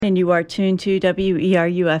And you are tuned to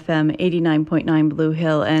WERU FM 89.9 Blue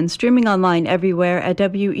Hill and streaming online everywhere at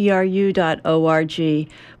weru.org.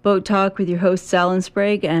 Boat Talk with your hosts Alan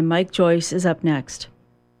Sprague and Mike Joyce is up next.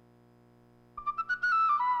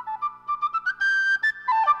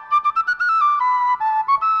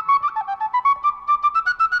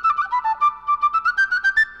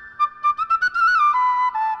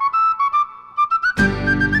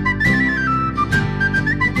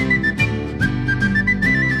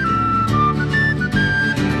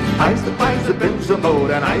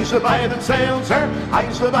 And I survive and sail, sir.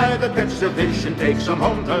 I survive the catch the fish and take some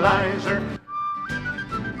home to lie, sir.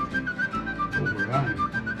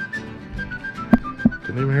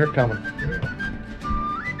 Didn't even hear it coming.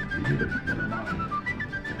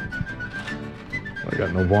 I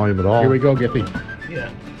got no volume at all. Here we go, Giffy.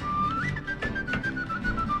 Yeah.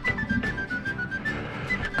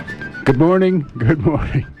 Good morning. Good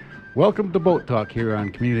morning. Welcome to Boat Talk here on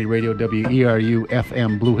Community Radio WERU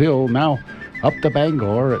FM Blue Hill. Now up to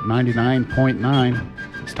Bangor at 99.9.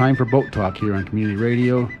 It's time for Boat Talk here on Community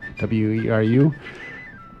Radio WERU.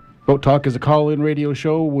 Boat Talk is a call-in radio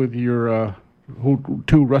show with your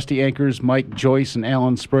two rusty anchors, Mike Joyce and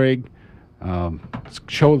Alan Sprague. It's a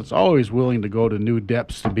show that's always willing to go to new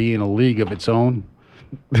depths to be in a league of its own.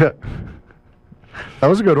 That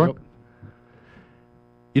was a good one. Yep.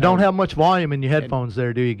 You don't have much volume in your headphones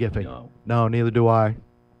there, do you, Giffy? No, neither do I.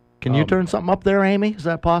 Can you turn something up there, Amy? Is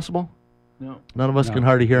that possible? No. None of us can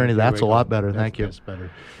hardly hear any. That's a lot better. Thank you. That's better.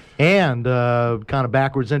 And kind of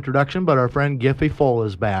backwards introduction, but our friend Giffy Full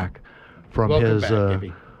is back from Welcome his back,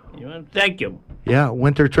 Giffy. Thank you.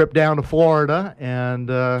 winter trip down to Florida, and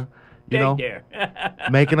There.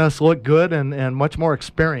 making us look good and much more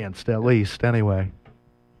experienced, at least. Anyway,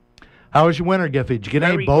 how was your winter, Giffy? Did you get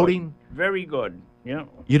any boating? Good. Very good. Yeah.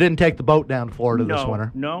 You didn't take the boat down to Florida this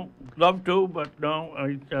winter? No, love to, but no.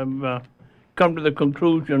 I've come to the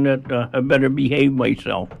conclusion that I better behave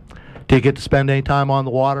myself. Did you get to spend any time on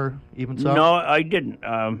the water, even so? No, I didn't.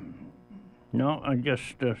 No, I just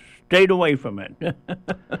stayed away from it.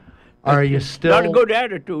 Are you still... Not a good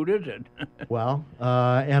attitude, is it? Well,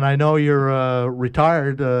 and I know you're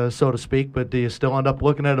retired, so to speak, but do you still end up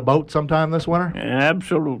looking at a boat sometime this winter?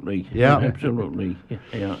 Absolutely. Yeah. Absolutely.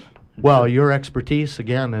 Yeah. Well, your expertise,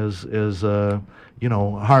 again, is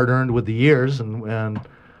hard-earned with the years, and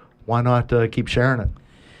why not keep sharing it?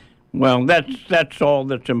 Well, that's all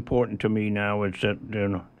that's important to me now, is that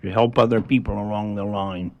to help other people along the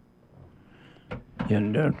line.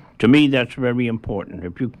 And to me, that's very important.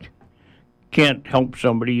 If you can't help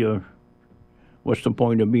somebody, what's the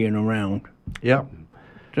point of being around? Yeah.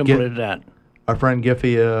 Simple as that. Our friend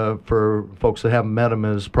Giffy, for folks that haven't met him,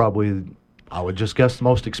 is probably, I would just guess, the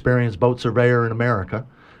most experienced boat surveyor in America,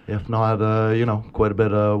 if not, quite a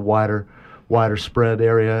bit wider spread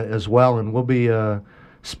area as well. And we'll be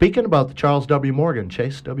speaking about the Charles W. Morgan,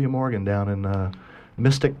 Chase W. Morgan, down in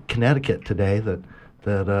Mystic, Connecticut today, that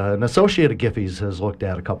an associate of Giffy's has looked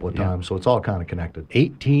at a couple of times, so it's all kind of connected.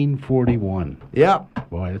 1841. Yeah.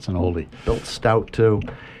 Boy, that's an oldie. Built stout, too.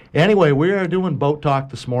 Anyway, we are doing Boat Talk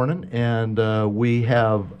this morning, and we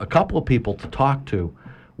have a couple of people to talk to,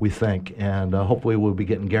 we think, and hopefully we'll be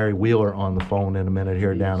getting Gary Wheeler on the phone in a minute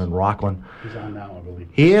here down in Rockland. He's on now, I believe.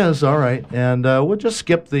 He is, all right. And we'll just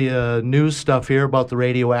skip the news stuff here about the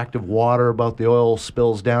radioactive water, about the oil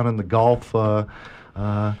spills down in the Gulf.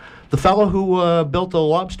 The fellow who built a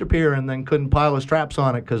lobster pier and then couldn't pile his traps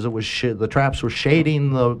on it because the traps were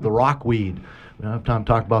shading the rockweed. We don't have time to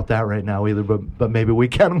talk about that right now either, but maybe we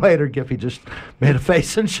can later. Giffy just made a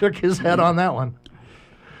face and shook his head on that one.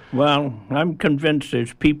 Well, I'm convinced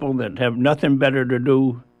there's people that have nothing better to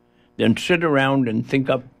do than sit around and think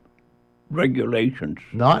up regulations.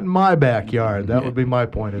 Not in my backyard. That would be my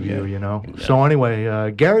point of view, Yeah. So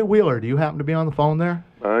anyway, Gary Wheeler, do you happen to be on the phone there?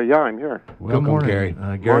 Yeah, I'm here. Welcome, morning. Gary.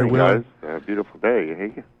 Gary Wheeler. Guys. Beautiful day,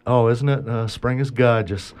 hey? Oh, isn't it? Spring is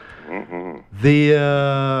gorgeous. Mm-hmm.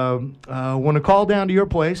 When a call down to your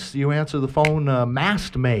place, you answer the phone,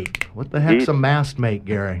 mast mate. What the heck's a mast mate,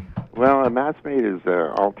 Gary? Well, a mast mate is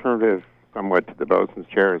an alternative somewhat to the bosun's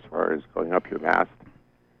chair as far as going up your mast.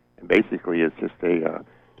 And basically, it's just a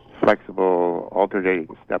flexible alternating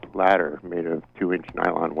step ladder made of 2-inch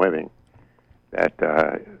nylon webbing that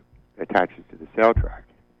attaches to the sail track.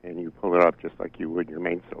 And you pull it up just like you would your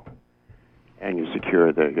mainsail. And you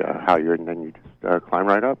secure the halyard, and then you just climb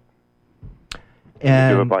right up. And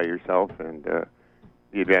you do it by yourself, and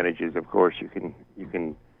the advantage is, of course, you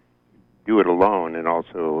can do it alone, and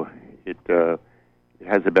also it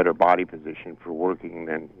has a better body position for working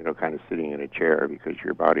than kind of sitting in a chair because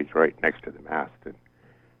your body's right next to the mast. And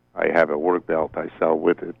I have a work belt I sell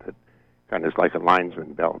with it that kind of like a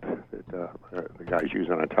linesman belt that the guys use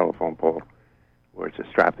on a telephone pole, where it's a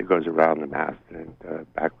strap that goes around the mast and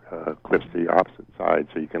back clips to the opposite side,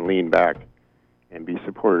 so you can lean back and be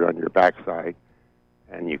supported on your backside,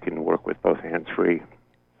 and you can work with both hands free.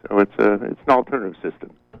 So it's an alternative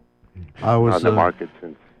system. I was on the market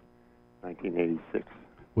since 1986.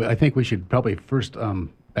 Well, I think we should probably first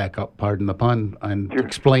back up, pardon the pun, and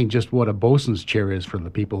explain just what a bosun's chair is for the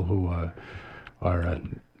people who are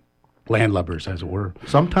landlubbers, as it were.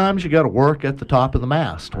 Sometimes you got to work at the top of the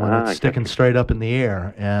mast when it's sticking straight up in the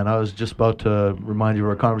air. And I was just about to remind you of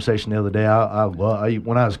our conversation the other day.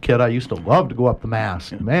 When I was a kid, I used to love to go up the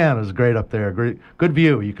mast. Man, it was great up there. Good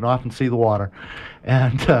view. You can often see the water.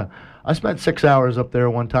 And I spent 6 hours up there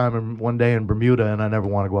one day in Bermuda, and I never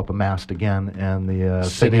want to go up a mast again. And the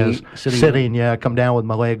thing is, sitting, come down with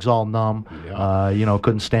my legs all numb. Yeah.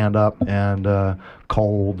 Couldn't stand up, and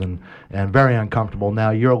cold and very uncomfortable.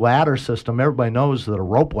 Now, your ladder system, everybody knows that a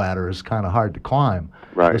rope ladder is kind of hard to climb.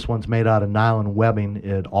 Right. This one's made out of nylon webbing.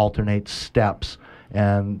 It alternates steps,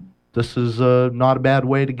 and this is not a bad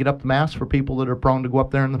way to get up the mast for people that are prone to go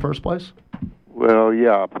up there in the first place. Well,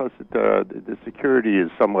 yeah. Plus, the security is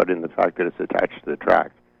somewhat in the fact that it's attached to the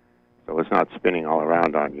track, so it's not spinning all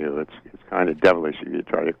around on you. It's kind of devilish if you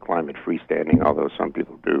try to climb it freestanding, although some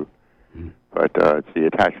people do. But it's the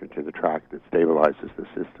attachment to the track that stabilizes the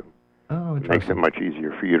system. Oh, it makes it much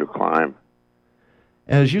easier for you to climb.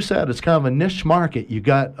 As you said, it's kind of a niche market. You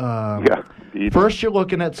got first you're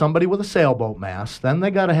looking at somebody with a sailboat mast. Then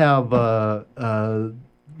they got to have the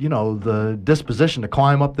disposition to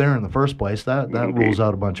climb up there in the first place. That rules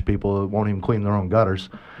out a bunch of people that won't even clean their own gutters.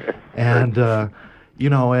 And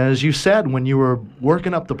as you said, when you were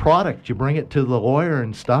working up the product, you bring it to the lawyer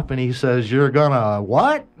and stuff, and he says, "You're gonna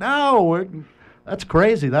what? No, that's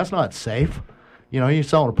crazy. That's not safe." You're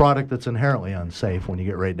selling a product that's inherently unsafe when you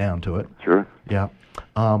get right down to it. Sure. Yeah.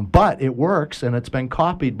 But it works, and it's been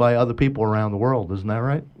copied by other people around the world. Isn't that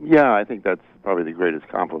right? Yeah, I think that's probably the greatest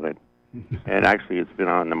compliment. And actually, it's been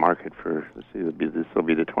on the market for, this will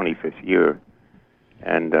be the 25th year.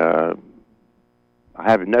 And I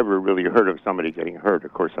have never really heard of somebody getting hurt.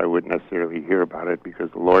 Of course, I wouldn't necessarily hear about it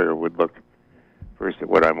because the lawyer would look first at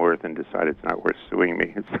what I'm worth and decide it's not worth suing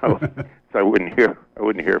me. So I wouldn't hear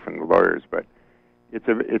from the lawyers. But it's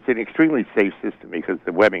an extremely safe system because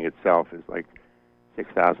the webbing itself is like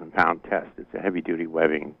 6,000-pound test. It's a heavy-duty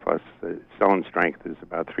webbing, plus the sewn strength is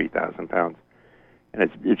about 3,000 pounds. And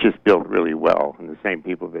it's just built really well. And the same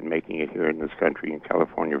people have been making it here in this country, in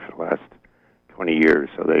California, for the last 20 years.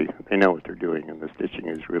 So they know what they're doing, and the stitching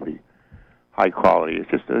is really high quality.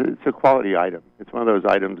 It's a quality item. It's one of those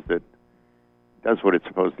items that does what it's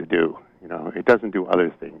supposed to do. It doesn't do other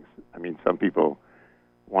things. I mean, some people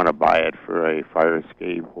want to buy it for a fire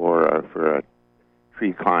escape or for a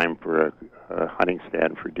tree climb, for a hunting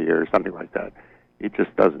stand for deer or something like that. It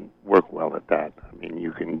just doesn't work well at that. I mean,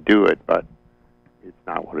 you can do it, but it's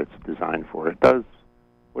not what it's designed for. It does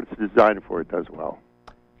what it's designed for. It does well.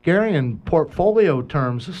 Gary, in portfolio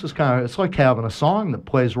terms, this is it's like having a song that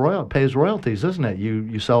pays royalties, isn't it?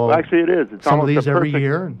 You sell. Well, actually, it is. It's some of these every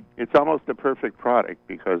year. It's almost a perfect product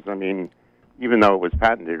because, I mean, even though it was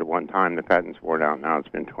patented at one time, the patent's worn out now. It's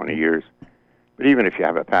been 20 years. But even if you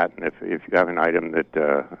have a patent, if you have an item that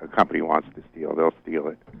a company wants to steal, they'll steal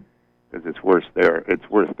it because it's worth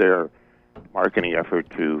their marketing effort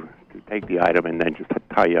to take the item and then just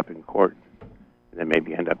tie you up in court, and then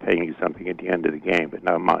maybe end up paying you something at the end of the game, but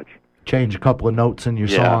not much. Change a couple of notes in your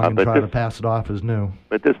song and try to pass it off as new.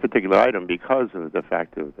 But this particular item, because of the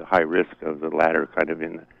fact of the high risk of the ladder kind of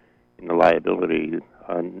in the liability,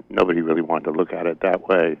 nobody really wanted to look at it that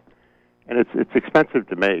way. And it's expensive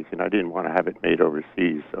to make, and I didn't want to have it made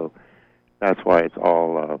overseas, so that's why it's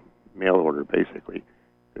all mail order, basically.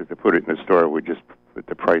 Because to put it in the store would just put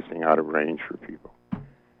the pricing out of range for people.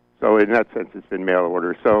 So in that sense, it's been mail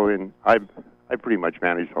order. So I pretty much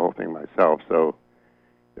managed the whole thing myself, so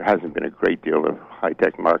there hasn't been a great deal of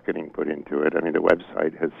high-tech marketing put into it. I mean, the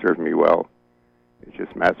website has served me well. It's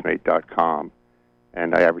just masmate.com,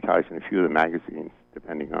 and I advertise in a few of the magazines,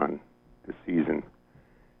 depending on the season.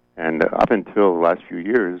 And up until the last few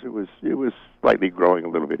years, it was slightly growing a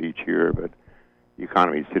little bit each year, but the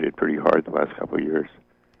economy's hit it pretty hard the last couple of years.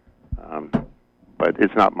 But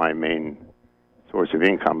it's not my main source of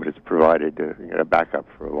income, but it's provided a backup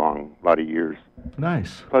for a lot of years.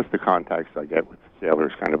 Nice. Plus the contacts I get with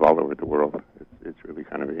sailors kind of all over the world. It's really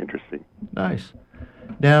kind of interesting. Nice.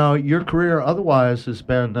 Now, your career otherwise has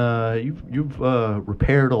been, you've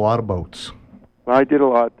repaired a lot of boats. Well, I did a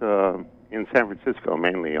lot in San Francisco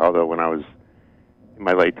mainly, although when I was in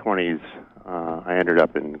my late 20s, I ended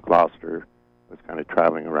up in Gloucester, was kind of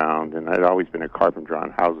traveling around, and I'd always been a carpenter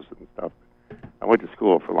on houses and stuff. I went to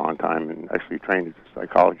school for a long time and actually trained as a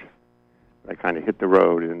psychologist. I kind of hit the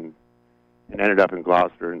road and ended up in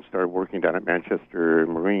Gloucester and started working down at Manchester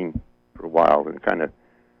Marine for a while, and kind of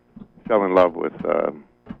fell in love with the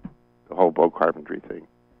whole boat carpentry thing.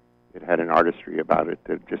 It had an artistry about it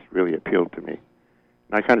that just really appealed to me.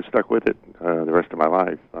 And I kind of stuck with it the rest of my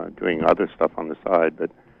life, doing other stuff on the side,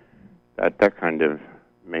 but that kind of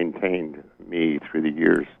maintained me through the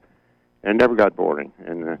years and never got boring.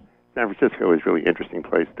 And San Francisco is a really interesting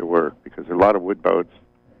place to work because there are a lot of wood boats,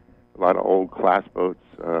 a lot of old class boats,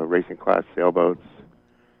 racing class sailboats,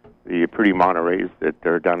 the pretty Monterey's that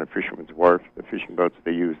are down at Fisherman's Wharf, the fishing boats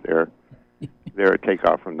they use there. They're a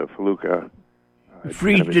takeoff from the Felucca.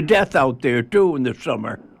 Freeze to death out there, too, in the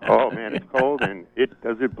summer. Oh, man, it's cold, and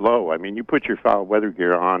does it blow? I mean, you put your foul weather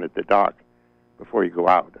gear on at the dock before you go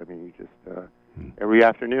out. I mean, you just, every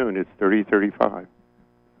afternoon it's 30, 35.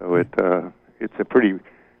 So it's a pretty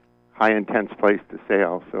high intense place to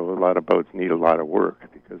sail, so a lot of boats need a lot of work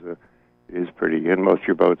because it is pretty, and most of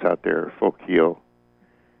your boats out there are full keel.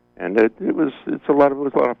 And it was a lot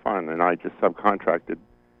of fun, and I just subcontracted.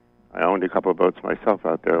 I owned a couple of boats myself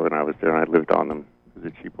out there when I was there, and I lived on them. It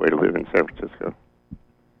was a cheap way to live in San Francisco. So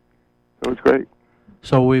it was great.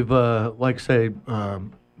 So we've,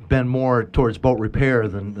 been more towards boat repair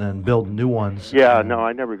than building new ones. Yeah, no,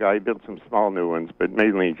 I built some small new ones, but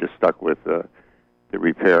mainly just stuck with the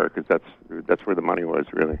repair because that's where the money was,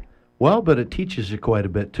 really. Well, but it teaches you quite a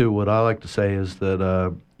bit, too. What I like to say is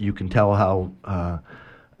that you can tell how...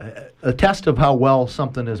 a test of how well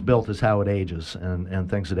something is built is how it ages, and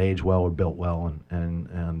things that age well are built well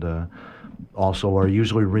and also are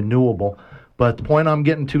usually renewable. But the point I'm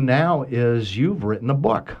getting to now is you've written a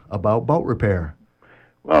book about boat repair.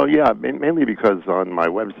 Well, yeah, mainly because on my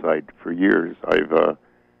website for years I've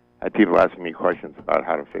had people asking me questions about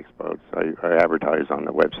how to fix boats. I advertise on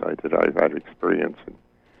the website that I've had experience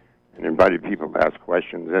and invited people to ask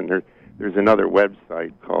questions. And there's another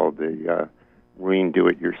website called the Marine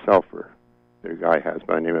Do-It-Yourselfer that a guy has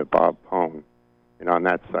by the name of Bob Pone. And on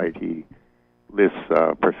that site he lists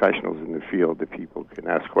professionals in the field that people can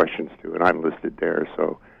ask questions to, and I'm listed there.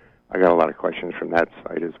 So I got a lot of questions from that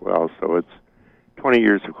site as well. So it's 20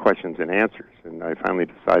 years of questions and answers, and I finally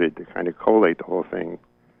decided to kind of collate the whole thing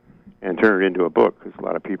and turn it into a book because a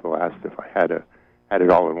lot of people asked if I had it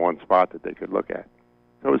all in one spot that they could look at.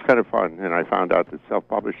 So it was kind of fun, and I found out that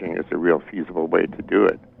self-publishing is a real feasible way to do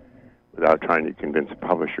it without trying to convince a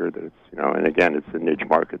publisher that it's, and again, it's a niche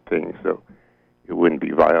market thing, so it wouldn't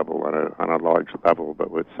be viable on a large level.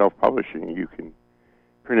 But with self-publishing, you can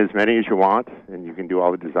print as many as you want, and you can do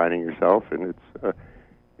all the designing yourself, and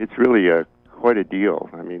it's really quite a deal.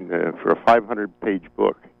 I mean, for a 500-page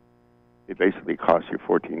book, it basically costs you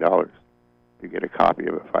 $14 to get a copy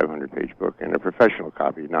of a 500-page book, and a professional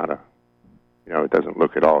copy, not it doesn't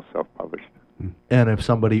look at all self-published. And if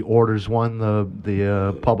somebody orders one,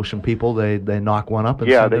 the publishing people, they knock one up and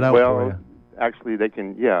send it out for you. Actually, they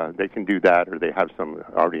can do that, or they have some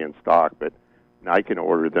already in stock, but I can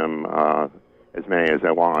order them as many as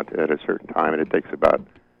I want at a certain time, and it takes about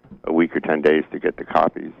a week or 10 days to get the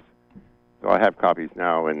copies. So I have copies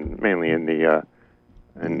now, and mainly in the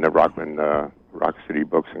Rockland, Rock City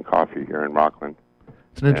Books and Coffee here in Rockland.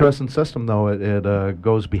 It's an interesting system, though. It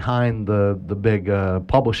goes behind the big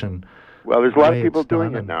publishing. Well, there's a lot of people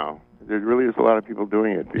doing it now. There really is a lot of people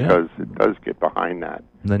doing it because it does get behind that.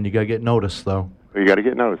 And then you got to get noticed, though. Well, you got to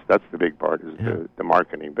get noticed. That's the big part, is the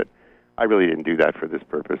marketing. But I really didn't do that for this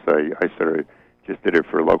purpose. I sort of just did it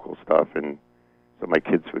for local stuff, and so my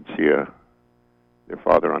kids would see their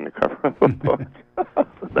father on the cover of a book.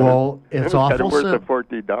 Well, it's awful. It was worth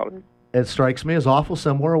the $14. It strikes me as awful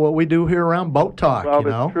similar to what we do here around Boat Talk.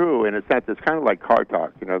 Well, it's true, and it's kind of like Car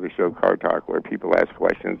Talk, the show Car Talk, where people ask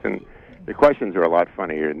questions, and the questions are a lot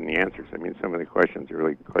funnier than the answers. I mean, some of the questions are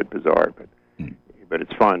really quite bizarre, but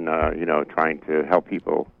it's fun, trying to help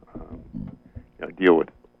people, deal with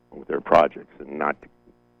their projects and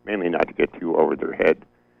mainly not to get too over their head.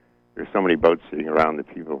 There's so many boats sitting around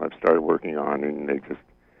that people have started working on, and they just,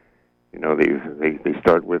 they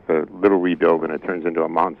start with a little rebuild and it turns into a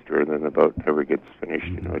monster, and then the boat never gets finished.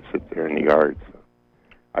 It sits there in the yard. So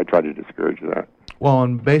I try to discourage that. Well,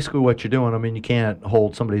 and basically what you're doing, I mean, you can't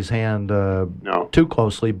hold somebody's hand too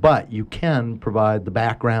closely, but you can provide the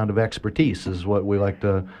background of expertise, is what we like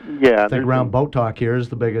to think around Boat Talk here is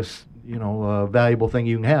the biggest, valuable thing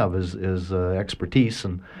you can have is expertise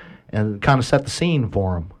and kind of set the scene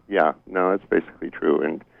for them. Yeah, no, that's basically true,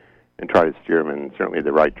 and try to steer them in certainly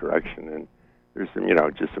the right direction. And there's some,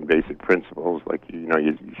 just some basic principles, like, you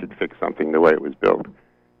should fix something the way it was built.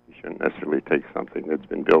 You shouldn't necessarily take something that's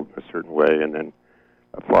been built in a certain way and then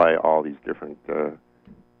apply all these different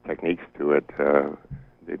techniques to it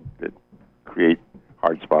that create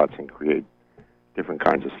hard spots and create different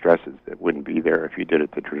kinds of stresses that wouldn't be there if you did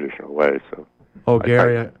it the traditional way. So,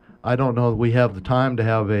 Gary, I don't know that we have the time to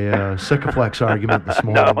have a Sikaflex argument this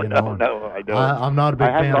morning. No, I don't. I'm not a big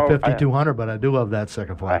fan of 5200, but I do love that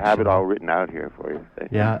Sikaflex. I have it all written out here for you.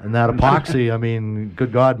 Yeah, and that epoxy, I mean,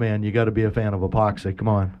 good God, man, you got to be a fan of epoxy. Come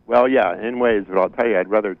on. Well, yeah, in ways, but I'll tell you, I'd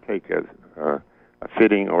rather take a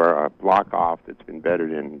fitting or a block off that's been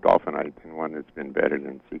bedded in Dolphinite than one that's been bedded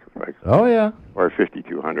in Sikaflex. Oh, yeah. Or a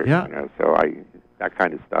 5200. Yeah. So that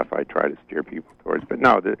kind of stuff I try to steer people towards. But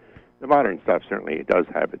no, the modern stuff certainly it does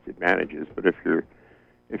have its advantages. But if you're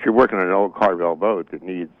working on an old Carvel boat that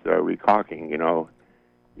needs recocking,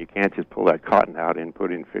 you can't just pull that cotton out and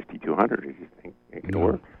put in 5200 if you think it can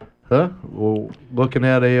work. Well, looking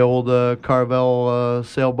at a old Carvel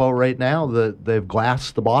sailboat right now, that they've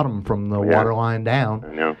glassed the bottom from the waterline down.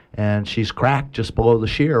 I know. And she's cracked just below the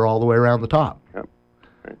shear all the way around the top. Yep.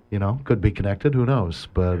 Right. Could be connected. Who knows?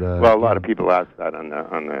 But well, a lot of people ask that on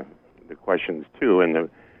the questions too. And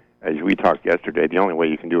as we talked yesterday, the only way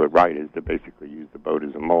you can do it right is to basically use the boat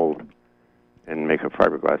as a mold and make a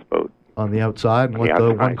fiberglass boat on the outside and let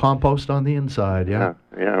the one compost on the inside. Yeah.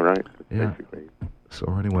 Yeah. Right. Yeah. Basically. So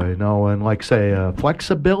anyway, and like say,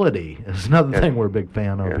 flexibility is another thing we're a big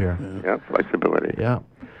fan of here. Yeah, flexibility. Yeah.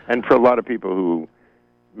 And for a lot of people who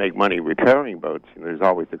make money repairing boats, there's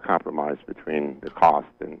always a compromise between the cost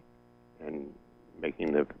and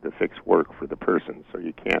making the fix work for the person. So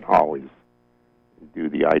you can't always do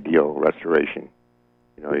the ideal restoration.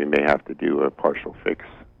 You may have to do a partial fix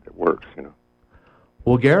that works,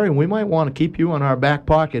 Well, Gary, we might want to keep you in our back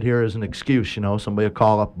pocket here as an excuse. Somebody will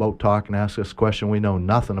call up Boat Talk and ask us a question we know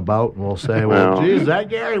nothing about, and we'll say, well, geez, that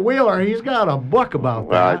Gary Wheeler, he's got a book about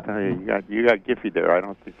that. Well, I tell you, you got Giffy there. I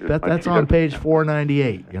don't think there's that's on page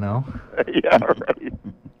 498, Yeah, right.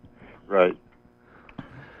 Right.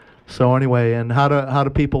 So anyway, and how do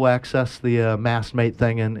people access the Mastmate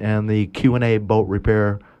thing and the Q&A boat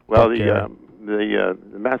repair? Well, the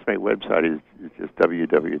Mastmate website is just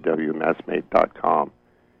www.mastmate.com,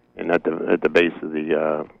 and at the base of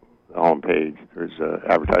the home page, there's an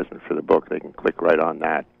advertisement for the book. They can click right on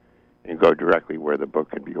that and go directly where the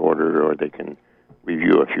book can be ordered, or they can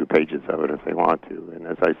review a few pages of it if they want to. And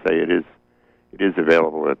as I say, it is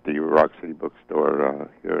available at the Rock City Bookstore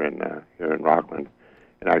here in Rockland.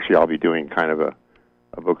 And actually, I'll be doing kind of a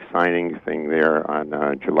book signing thing there on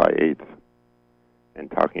July 8th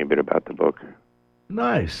and talking a bit about the book.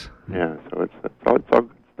 Nice. Yeah, so it's all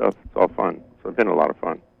good stuff. It's all fun. So it's been a lot of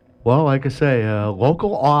fun. Well, like I say,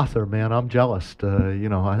 local author, man, I'm jealous. I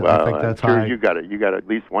think that's sure high. You got at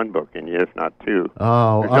least one book in you, if not two.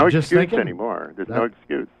 Oh, There's no I'm just excuse thinking anymore. There's no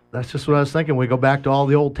excuse. That's just what I was thinking. We go back to all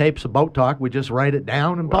the old tapes of Boat Talk. We just write it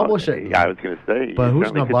down and publish it. Yeah, I was going to say. But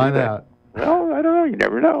who's going to buy that? Well, I don't know. You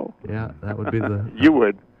never know. Yeah, that would be the... You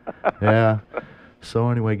would. Yeah. So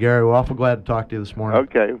anyway, Gary, we're awful glad to talk to you this morning.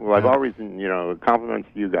 Okay. Well, I've always, compliments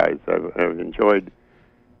to you guys. I've enjoyed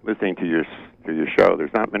listening to your show.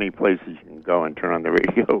 There's not many places you can go and turn on the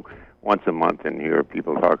radio once a month and hear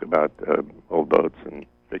people talk about old boats and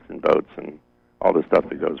fixing boats and all the stuff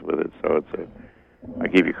that goes with it. So I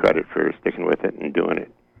give you credit for sticking with it and doing it.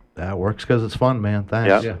 That works because it's fun, man.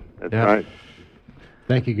 Thanks. Yeah, that's right.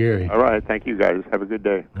 Thank you, Gary. All right. Thank you, guys. Have a good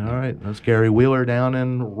day. All right. That's Gary Wheeler down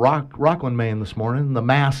in Rockland, Maine this morning, the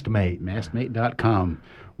Mastmate. Mastmate.com.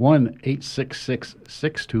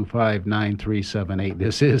 1-866-625-9378.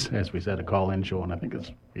 This is, as we said, a call-in show, and I think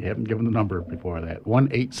we haven't given the number before that.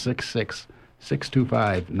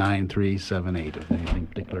 1-866-625-9378. Is anything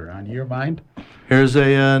particular on your mind? Here's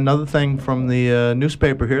another thing from the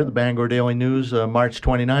newspaper here, the Bangor Daily News, March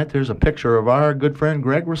 29th. Here's a picture of our good friend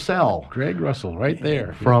Greg Russell. Greg Russell, right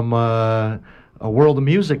there. From A World of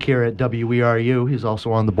Music here at WERU. He's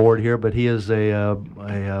also on the board here, but he is a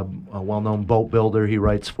well-known boat builder. He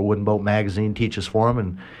writes for Wooden Boat Magazine, teaches for him,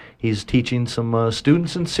 and he's teaching some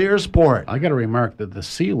students in Searsport. I got to remark that the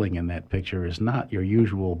ceiling in that picture is not your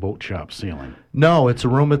usual boat shop ceiling. No, it's a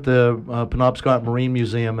room at the Penobscot Marine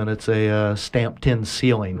Museum, and it's a stamped tin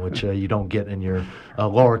ceiling, which you don't get in your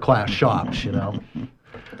lower-class shops,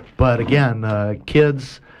 But again,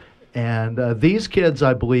 kids, and these kids,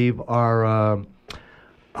 I believe, are,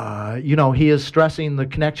 he is stressing the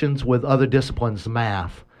connections with other disciplines,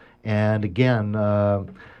 math. And again,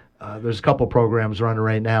 there's a couple programs running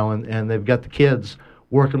right now, and they've got the kids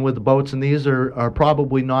working with the boats, and these are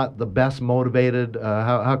probably not the best motivated,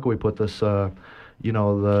 how can we put this,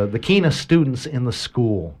 the keenest students in the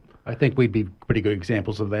school. I think we'd be pretty good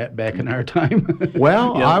examples of that back in our time.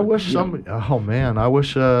 Well, I wish somebody. Oh man, I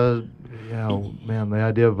wish. The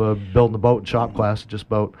idea of building a boat in shop class is just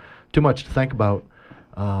about too much to think about.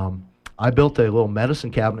 I built a little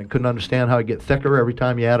medicine cabinet. Couldn't understand how it get thicker every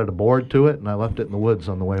time you added a board to it, and I left it in the woods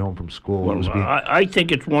on the way home from school. Well, I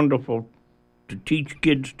think it's wonderful to teach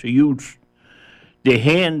kids to use their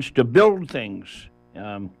hands to build things.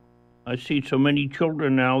 I see so many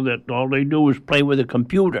children now that all they do is play with a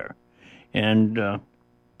computer, and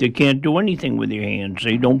they can't do anything with their hands.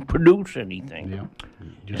 They don't produce anything. Yeah.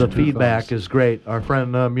 The feedback is great. Our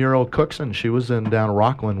friend Muriel Cookson, she was in down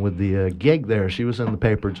Rockland with the gig there. She was in the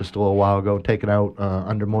paper just a little while ago taking out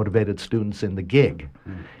undermotivated students in the gig.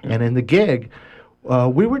 Mm-hmm. And in the gig,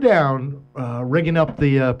 we were down rigging up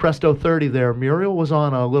the Presto 30 there. Muriel was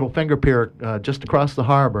on a little finger pier just across the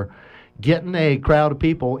harbor, getting a crowd of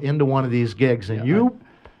people into one of these gigs. And you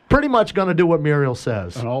pretty much going to do what Muriel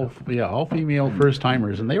says. And all female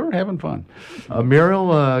first-timers, and they were having fun.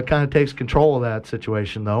 Muriel kind of takes control of that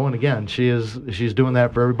situation, though, and again, she's doing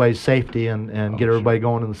that for everybody's safety and get everybody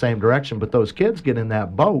going in the same direction. But those kids get in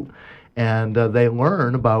that boat, and they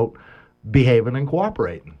learn about behaving and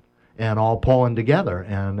cooperating, and all pulling together,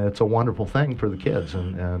 and it's a wonderful thing for the kids.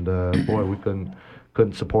 And boy, we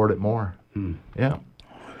couldn't support it more. Yeah.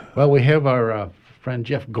 Well, we have our friend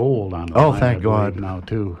Jeff Gold on the line, thank God. Now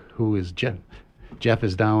too. Who is Jeff? Jeff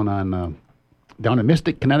is down in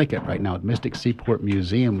Mystic, Connecticut right now at Mystic Seaport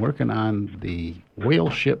Museum, working on the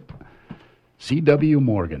whale ship C.W.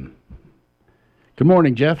 Morgan. Good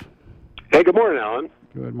morning, Jeff. Hey, good morning, Alan.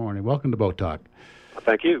 Good morning. Welcome to Boat Talk.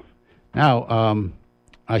 Thank you. Now,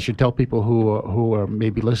 I should tell people who are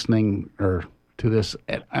maybe listening or to this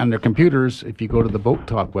on their computers. If you go to the Boat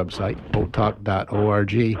Talk website,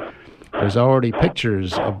 boattalk.org. There's already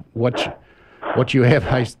pictures of what you have.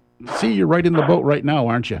 I see you're right in the boat right now,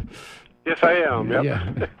 aren't you? Yes, I am. Yep.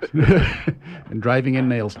 Yeah. And driving in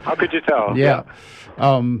nails. How could you tell? Yeah.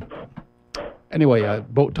 Anyway,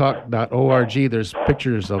 boattalk.org, there's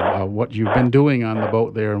pictures of what you've been doing on the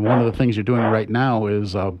boat there. And one of the things you're doing right now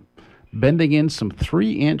is bending in some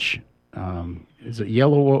 3-inch, is it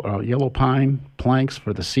yellow pine planks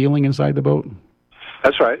for the ceiling inside the boat?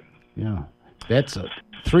 That's right. Yeah. That's a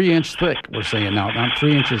 3-inch thick, we're saying now, not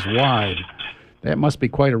 3 inches wide. That must be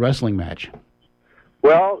quite a wrestling match.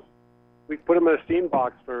 Well, we put them in a steam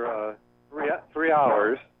box for 3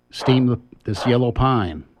 hours. Steam this yellow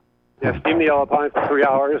pine. Yeah, steam the yellow pine for 3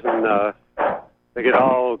 hours, and they get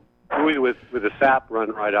all gooey with the sap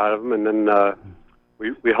run right out of them, and then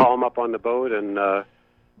we haul them up on the boat, and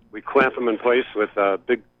we clamp them in place with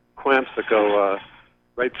big clamps that go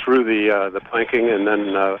right through the planking, and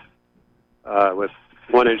then with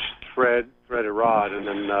 1-inch threaded rod, and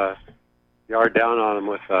then yard down on them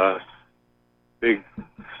with big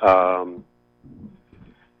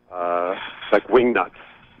like wing nuts.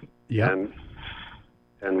 Yeah.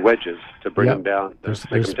 And wedges to bring them down, to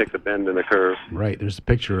make them take the bend and the curve. Right. There's a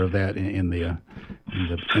picture of that in the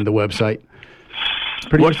website. It's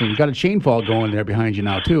pretty interesting. You got a chain fall going there behind you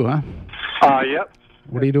now too, huh? Yep.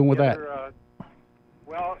 What are you doing with that?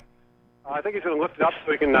 Well, I think he's going to lift it up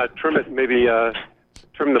so we can trim it, maybe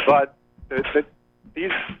trim the butt.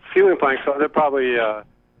 These ceiling planks, they're probably 400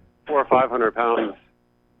 or 500 pounds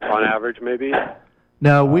on average, maybe.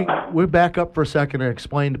 Now, we back up for a second and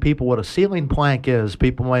explain to people what a ceiling plank is.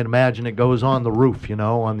 People might imagine it goes on the roof,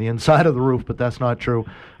 on the inside of the roof, but that's not true.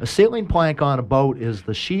 A ceiling plank on a boat is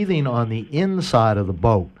the sheathing on the inside of the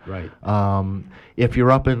boat. Right. If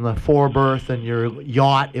you're up in the foreberth and your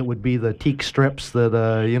yacht, it would be the teak strips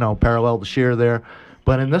that, parallel the sheer there.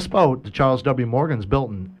 But in this boat, the Charles W. Morgan's built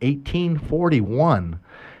in 1841.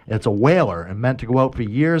 It's a whaler and meant to go out for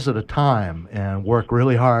years at a time and work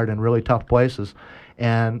really hard in really tough places.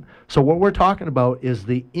 And so what we're talking about is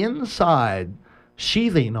the inside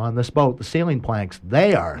sheathing on this boat, the ceiling planks.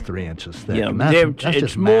 They are 3 inches thick. Yeah, that's it's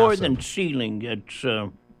just more massive. than ceiling.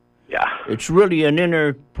 It's really an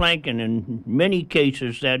inner plank, and in many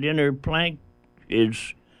cases, that inner plank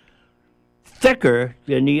is thicker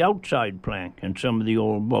than the outside plank in some of the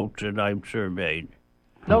old boats that I've surveyed.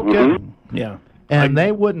 No kidding. Yeah. And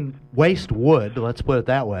they wouldn't waste wood, let's put it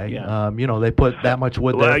that way. Yeah. They put that much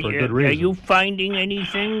wood there for a good reason. Are you finding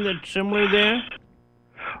anything that's similar there?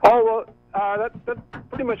 Oh, well, that's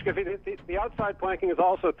pretty much good. The outside planking is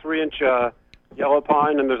also 3-inch yellow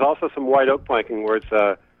pine, and there's also some white oak planking where it's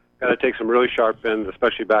got to take some really sharp bends,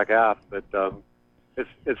 especially back aft. But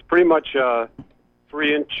it's pretty much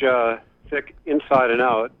 3-inch thick inside and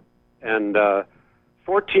out, and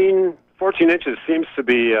 14 inches seems to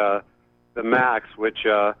be the max, which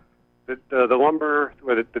the the lumber,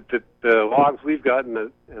 or the logs we've got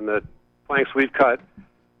and the planks we've cut,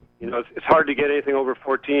 it's hard to get anything over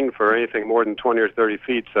 14 for anything more than 20 or 30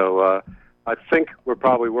 feet. So I think we're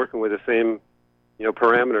probably working with the same,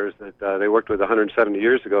 parameters that they worked with 170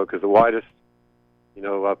 years ago, because the widest,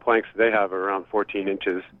 planks they have are around 14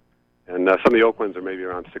 inches, and some of the oak ones are maybe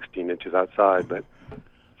around 16 inches outside. But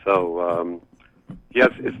so yes,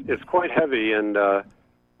 it's quite heavy, and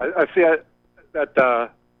I see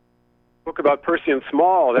that book about Percy and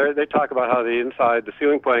Small. They talk about how the inside, the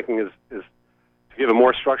ceiling planking is to give a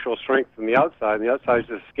more structural strength than the outside, and the outside is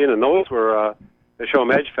just skin. And those were they show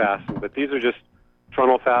them edge fastened, but these are just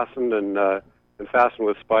trundle fastened and fastened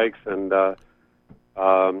with spikes. And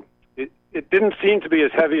it didn't seem to be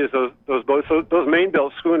as heavy as those boats. So those main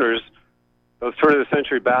built schooners, those turn of the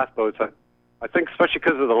century bath boats, I think especially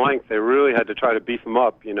because of the length, they really had to try to beef them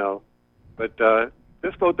up, But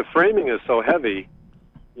this boat, the framing is so heavy.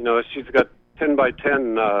 She's got 10 by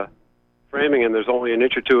 10 framing, and there's only an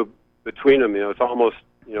inch or two between them. It's almost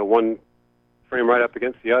one frame right up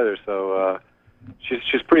against the other. So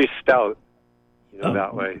she's pretty stout,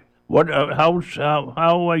 that way. What? How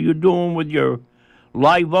are you doing with your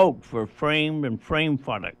live oak for frame and frame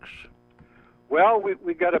futtocks? Well,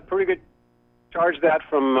 we got a pretty good charge of that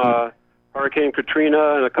from Hurricane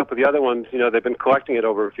Katrina and a couple of the other ones. They've been collecting it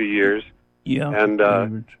over a few years. Yeah.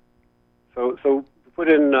 And so we put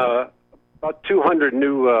in about 200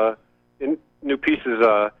 new pieces.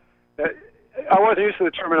 I wasn't used to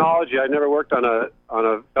the terminology. I never worked on a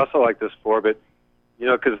vessel like this before, but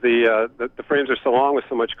because the frames are so long with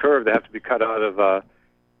so much curve, they have to be cut out of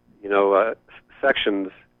sections,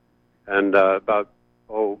 and about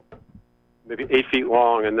maybe 8 feet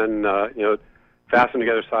long, and then fastened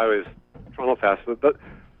together sideways, trundle fastened. But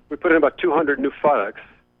we put in about 200 new futtocks,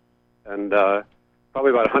 and probably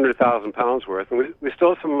about 100,000 pounds worth. And we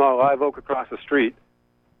still have some live oak across the street.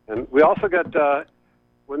 And we also got,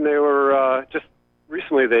 when they were, just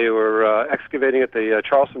recently, they were excavating at the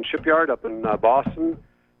Charleston shipyard up in Boston.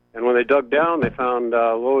 And when they dug down, they found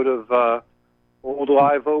a load of old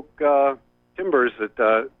live oak timbers that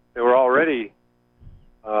they were already,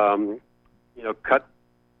 cut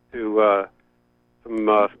to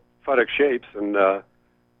some futtock shapes. And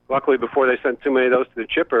luckily, before they sent too many of those to the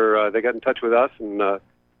chipper, they got in touch with us, and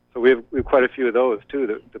so we have quite a few of those too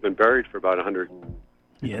that have been buried for about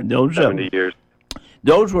 170 years.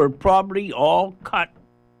 Those were probably all cut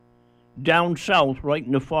down south, right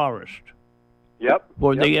in the forest. Yep.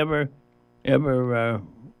 Before they ever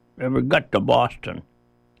got to Boston.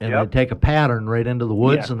 And they'd take a pattern right into the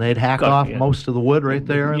woods, and they'd hack off most of the wood right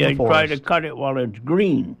there in the forest. Try to cut it while it's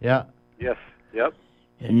green. Yeah. Yes. Yep.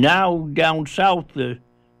 And now down south,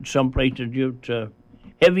 some places it's a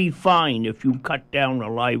heavy fine if you cut down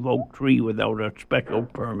a live oak tree without a special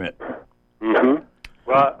permit. Mm-hmm.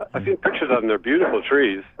 Well, I've seen pictures of them. They're beautiful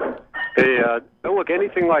trees. They don't look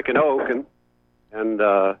anything like an oak, and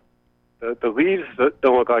the leaves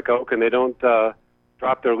don't look like oak, and they don't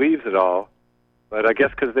drop their leaves at all. But I guess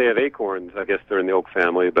because they have acorns, I guess they're in the oak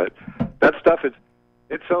family. But that stuff,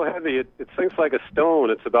 it's so heavy, it sinks like a stone.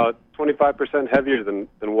 It's about 25% heavier than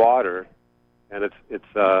water, and it's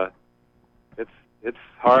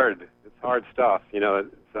hard. It's hard stuff.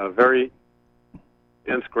 It's a very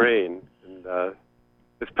dense grain, and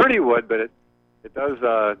it's pretty wood, but it does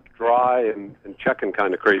dry and check in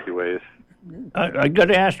kind of crazy ways. I got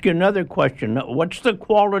to ask you another question. What's the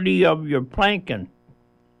quality of your planking?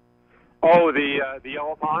 Oh, the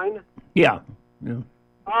yellow pine. Yeah.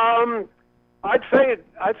 I'd say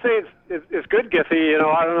it's good, Giffy.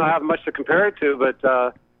 I don't know how much to compare it to, but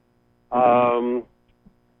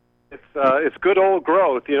it's good old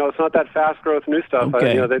growth. It's not that fast growth new stuff.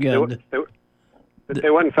 Okay. They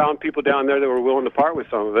went and found people down there that were willing to part with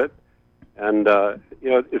some of it, and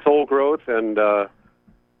it's old growth, and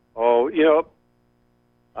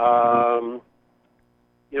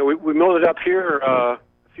we milled it up here a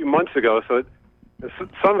few months ago, so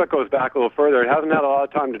some of it goes back a little further. It hasn't had a lot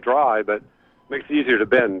of time to dry, but makes it easier to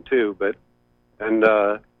bend too.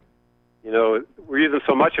 We're using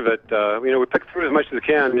so much of it. We pick through as much as we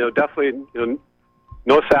can. Definitely,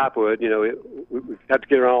 no sapwood. We have to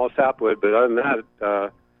get around all the sapwood, but other than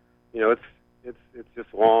that, it's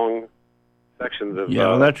just long sections of.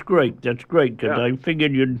 Yeah, that's great. That's great because I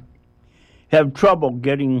figured you'd have trouble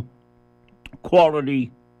getting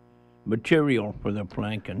quality material for the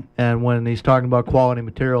planking. And when he's talking about quality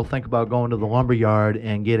material, think about going to the lumber yard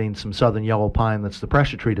and getting some southern yellow pine. That's the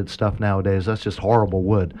pressure-treated stuff nowadays. That's just horrible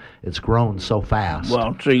wood. It's grown so fast.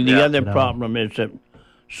 Well, see, the other problem is that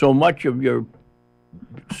so much of your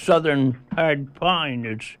southern hard pine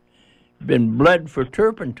has been bled for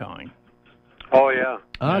turpentine. Oh, yeah.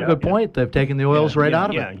 Good point. They've taken the oils right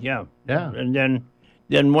out of it. Yeah. Yeah. And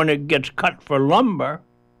then when it gets cut for lumber,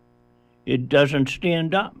 it doesn't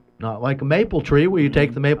stand up. Not like a maple tree where you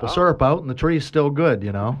take the maple syrup out and the tree's still good,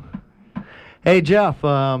 you know. Hey, Jeff,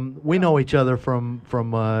 we know each other from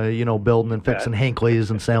building and fixing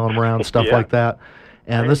Hinkley's and sailing around, stuff like that.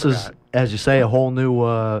 And this is, as you say, a whole new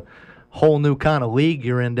kind of league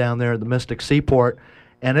you're in down there at the Mystic Seaport.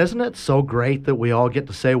 And isn't it so great that we all get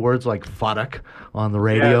to say words like futtock on the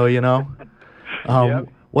radio, you know?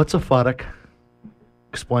 What's a futtock?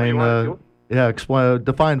 Explain,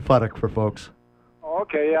 define futtock for folks.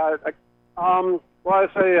 Okay, yeah. Well, I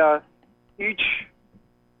say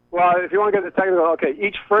well, if you want to get the technical, okay,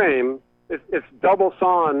 each frame, it's double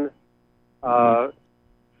sawn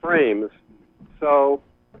frames. So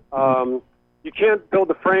you can't build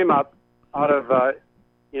the frame up out of,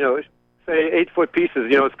 say 8-foot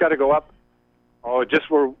pieces. You know, it's got to go up, just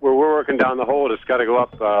where we're working down the hold, it's got to go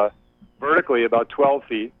up vertically about 12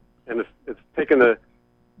 feet. And it's taking the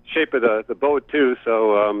shape of the boat, too.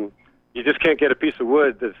 So you just can't get a piece of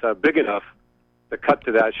wood that's big enough to cut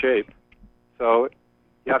to that shape. So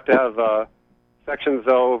you have to have sections,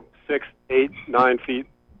 6, 8, 9 feet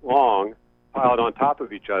long, piled on top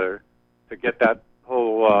of each other to get that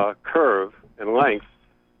whole curve and length.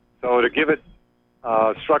 So to give it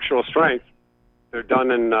structural strength, they're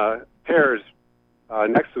done in pairs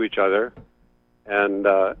next to each other, and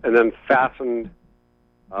then fastened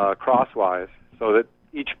crosswise, so that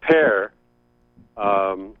each pair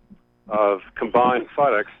of combined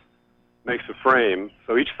futtocks makes a frame.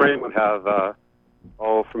 So each frame would have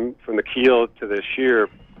from the keel to the shear,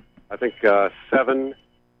 I think 7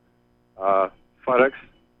 futtocks,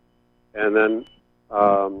 and then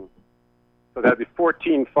so that'd be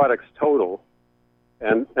 14 futtocks total,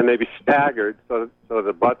 and they'd be staggered so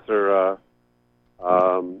the butts are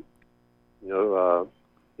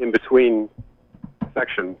in between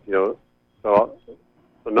sections, so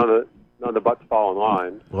none of the butts fall in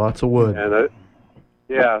line. Lots of wood. And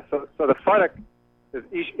so the futtock is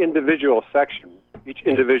each individual section, each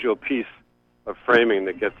individual piece of framing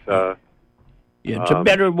that gets. It's a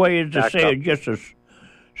better way to say it. Just a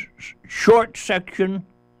short section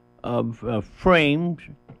of frames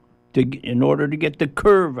in order to get the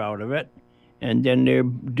curve out of it, and then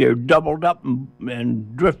they're doubled up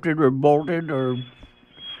and drifted or bolted or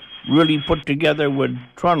really put together with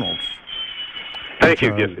trunnels. Thank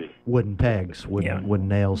you, Giffy. Wooden pegs, wooden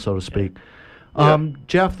nails, so to speak.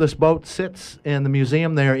 Jeff, this boat sits in the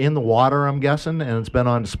museum there in the water, I'm guessing, and it's been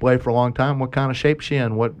on display for a long time. What kind of shape is she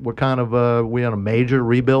in? What kind of, we on a major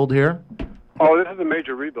rebuild here? Oh, this is a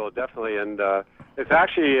major rebuild, definitely, and it's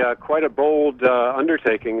actually quite a bold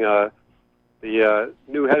undertaking. The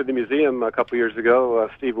new head of the museum a couple years ago,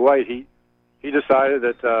 Steve White, he decided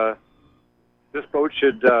that this boat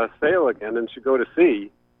should sail again and should go to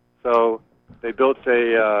sea. So they built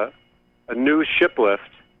a new ship lift.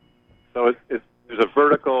 So there's a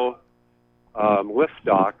vertical lift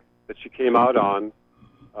dock that she came out on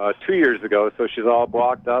 2 years ago. So she's all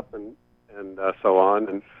blocked up and so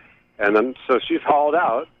on, and then so she's hauled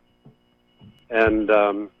out. And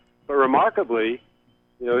but remarkably,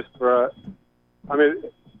 if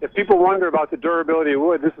people wonder about the durability of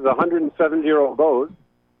wood, this is a 170-year-old boat.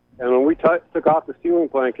 And when we took off the ceiling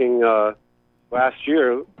planking last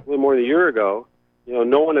year, a little more than a year ago,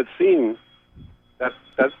 no one had seen that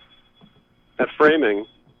framing,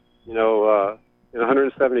 in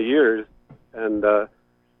 170 years. And the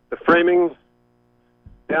framing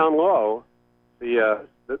down low, the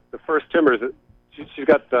first timbers, she's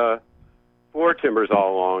got 4 timbers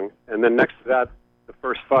all along, and then next to that, the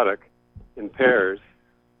first futtock in pairs.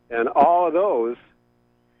 And all of those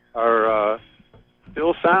are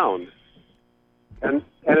still sound. And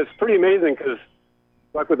it's pretty amazing because,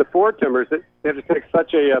 like with the 4 timbers, they have to take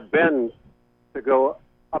such a bend to go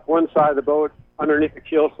up one side of the boat, underneath the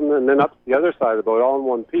keelson, and then up the other side of the boat, all in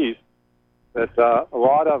one piece, that a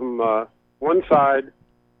lot of them, one side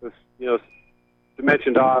was,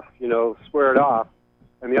 dimensioned off, squared off,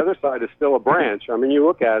 and the other side is still a branch. I mean, you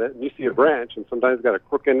look at it, and you see a branch, and sometimes it's got a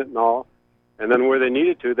crook in it and all, and then where they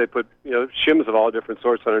needed to, they put, shims of all different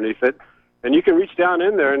sorts underneath it, and you can reach down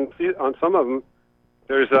in there and see on some of them,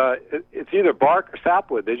 there's it's either bark or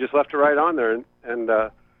sapwood. They just left it right on there, and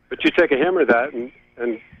but you take a hammer to that, and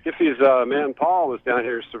Giffy's man Paul was down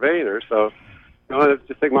here surveying her, so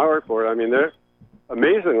just take my word for it. I mean,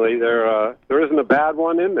 amazingly there isn't a bad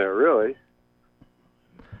one in there, really.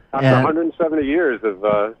 After 170 years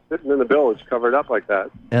of sitting in the bilge covered up like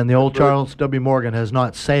that. And the old Charles W. Morgan has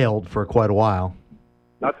not sailed for quite a while.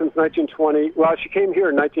 Not since 1920. Well, she came here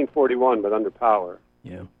in 1941, but under power.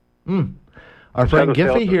 Yeah. Our friend Haven't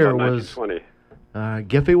sailed Giffey since here about was 1920.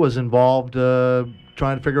 Giffey was involved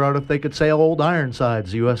trying to figure out if they could sail old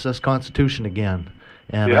Ironsides, USS Constitution again,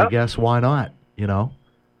 and I guess why not? You know.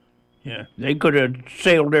 Yeah, they could have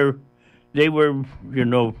sailed there. They were,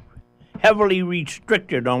 heavily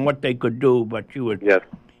restricted on what they could do, but she was, Yes.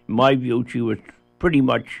 in my view, she was pretty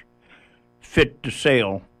much fit to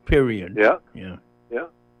sail, period. Yeah. Yeah. Yeah.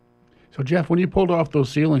 So, Jeff, when you pulled off those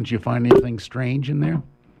ceilings, you find anything strange in there?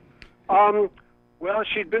 Well,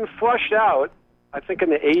 she'd been flushed out, I think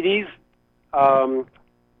in the 80s.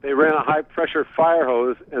 They ran a high-pressure fire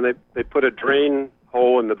hose, and they put a drain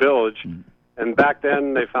hole in the bilge. And back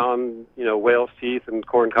then, they found, whale's teeth and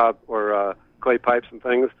corncob or clay pipes and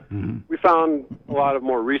things. Mm-hmm. We found a lot of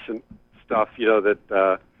more recent stuff,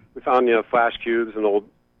 that we found, flash cubes and old,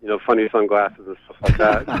 funny sunglasses and stuff like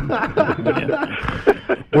that.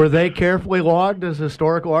 Were they carefully logged as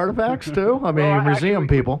historical artifacts, too? I mean, Well, museum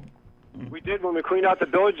actually, people. We did when we cleaned out the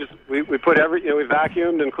villages. We put we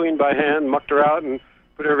vacuumed and cleaned by hand, mucked her out, and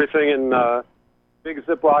put everything in big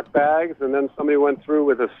Ziploc bags. And then somebody went through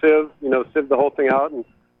with a sieve, sieved the whole thing out, and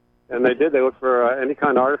they did. They looked for any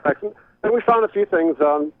kind of artifacts, and we found a few things.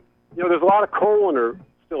 There's a lot of coal in her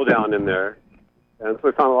still down in there, and so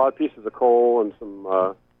we found a lot of pieces of coal and some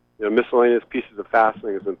miscellaneous pieces of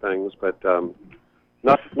fastenings and things, but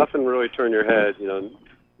nothing really turned your head.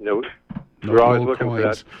 We're always looking for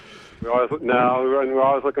that. We were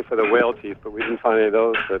always looking for the whale teeth, but we didn't find any of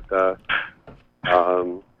those. But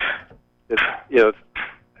it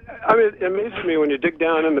amazes me when you dig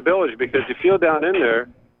down in the village because you feel down in there,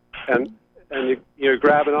 and you're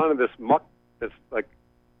grabbing onto this muck that's like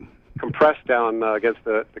compressed down against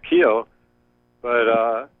the keel,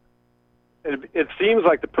 but it seems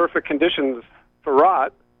like the perfect conditions for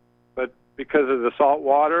rot, but because of the salt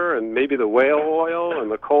water and maybe the whale oil and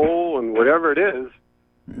the coal and whatever it is.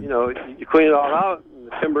 You clean it all out, and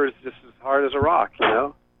the timber is just as hard as a rock. I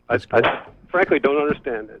frankly don't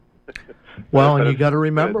understand it. Well, and you got to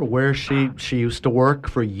remember where she used to work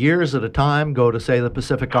for years at a time. Go to say the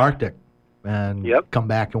Pacific Arctic, and come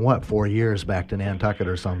back in 4 years back to Nantucket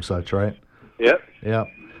or some such, right? Yep. Yep.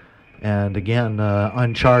 And again,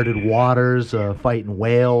 uncharted waters, fighting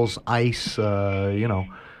whales, ice.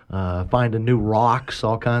 Finding new rocks,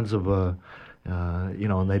 all kinds of.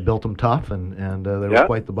 And they built them tough, and they were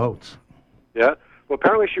quite the boats. Yeah. Well,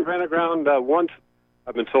 apparently she ran aground once,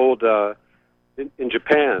 I've been told, in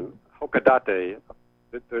Japan, Hokkaido.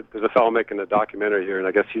 There's a fellow making a documentary here, and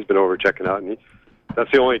I guess he's been over checking out, and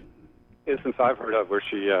that's the only instance I've heard of where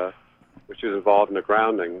she was involved in a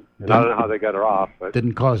grounding. And I don't know how they got her off. But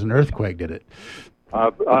didn't cause an earthquake, did it?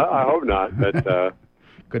 I hope not. But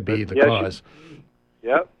could be the cause.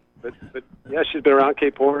 But she's been around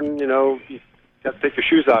Cape Horn. You have to take your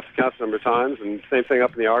shoes off to count the number of times, and same thing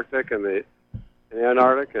up in the Arctic and the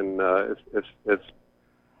Antarctic, and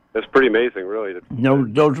it's pretty amazing, really.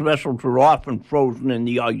 Those vessels were often frozen in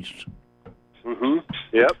the ice. Mm-hmm.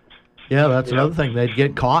 Yep. Yeah, that's another thing. They'd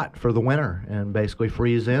get caught for the winter and basically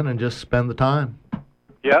freeze in and just spend the time.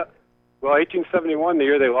 Yeah. Well, 1871, the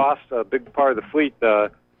year they lost a big part of the fleet,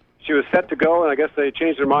 she was set to go, and I guess they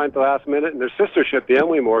changed their mind at the last minute. And their sister ship, the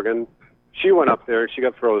Emily Morgan, she went up there, and she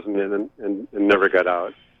got frozen in and never got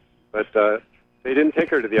out. But they didn't take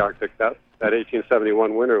her to the Arctic that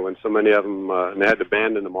 1871 winter when so many of them, and they had to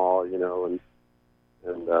abandon them all, and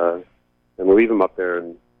leave them up there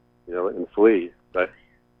and flee. But,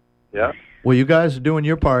 yeah. Well, you guys are doing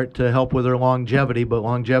your part to help with her longevity, but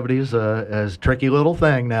longevity is a tricky little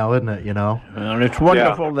thing now, isn't it, And it's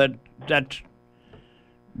wonderful that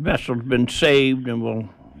vessel's been saved and will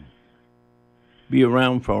be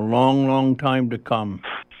around for a long, long time to come.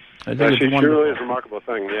 I think it's wonderful. Surely is a remarkable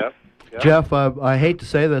thing, yeah. Jeff, I hate to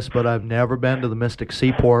say this, but I've never been to the Mystic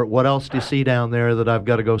Seaport. What else do you see down there that I've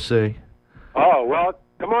got to go see? Oh, well,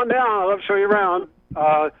 come on down. I'd love to show you around.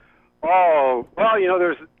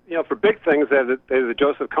 There's, for big things, there's the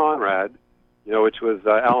Joseph Conrad, which was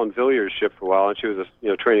Alan Villiers' ship for a while, and she was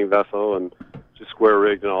a training vessel and just square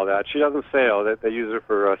rigged and all that. She doesn't sail. They use her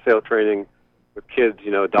for sail training with kids,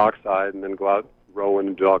 dockside, and then go out rowing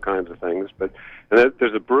and do all kinds of things. And then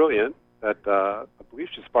there's a Brilliant that I believe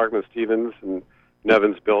she's Sparkman Stevens and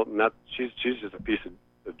Nevins built, and she's just a piece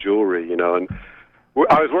of jewelry, And I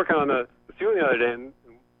was working on the ceiling the other day, and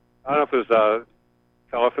I don't know if it was a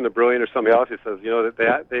fellow from the Brilliant or somebody else. He says,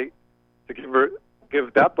 that they to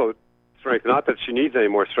give that boat strength. Not that she needs any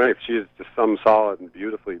more strength. She is just some solid and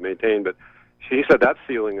beautifully maintained. But he said that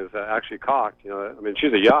ceiling is actually caulked.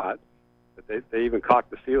 She's a yacht, but they even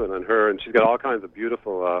caulked the ceiling on her, and she's got all kinds of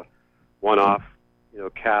beautiful one-off,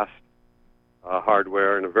 cast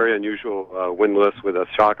hardware and a very unusual windlass with a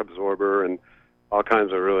shock absorber and all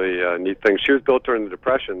kinds of really neat things. She was built during the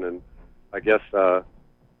Depression, and I guess but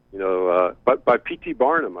by P.T.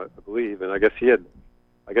 Barnum, I believe, and I guess it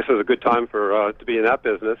was a good time for to be in that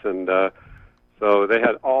business, and so they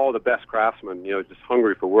had all the best craftsmen, just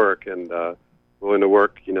hungry for work and willing to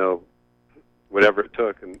work, whatever it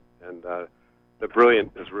took, and the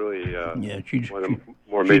Brilliant is really one of the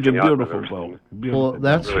more amazing yachts I've ever seen. Well,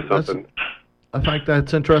 that's something. I think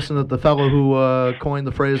that's interesting that the fellow who coined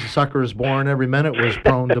the phrase "the sucker is born every minute" was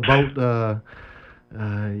prone to boat,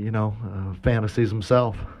 fantasies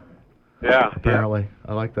himself. Yeah, apparently,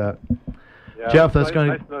 I like that. Yeah, Jeff, that's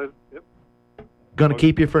going to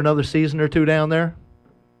keep you for another season or two down there.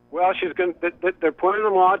 Well, she's going. They're planning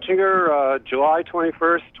on launching her July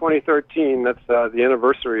 21st, 2013. That's the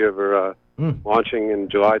anniversary of her launching in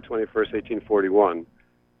July 21st, 1841.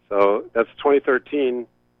 So that's 2013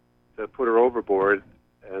 to put her overboard,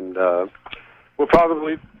 and we'll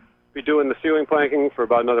probably be doing the ceiling planking for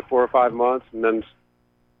about another 4 or 5 months, and then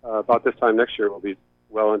about this time next year we'll be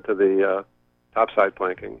well into the topside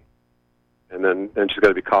planking, and then she's got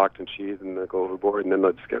to be caulked and sheathed and go overboard, and then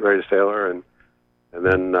let's get ready to sail her, and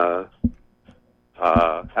then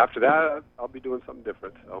after that I'll be doing something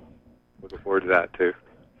different. So looking forward to that too.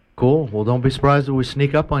 Cool. Well, don't be surprised if we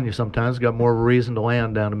sneak up on you sometimes. Got more of a reason to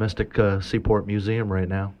land down at Mystic Seaport Museum right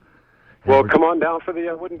now. Well, come on down for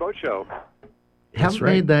the Wooden Boat Show. Haven't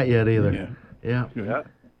made that yet either. Yeah.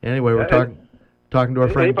 Anyway, we're talking to our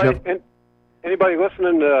friend Jeff. Anybody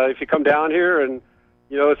listening, if you come down here, and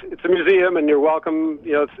it's a museum, and you're welcome.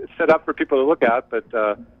 It's set up for people to look at. But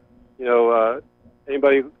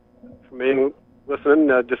anybody from Maine listening,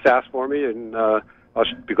 just ask for me, and I'll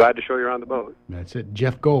be glad to show you around the boat. That's it.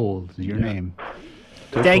 Jeff Gold is your name.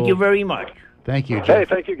 Thank you very much. Thank you, Jeff. Hey,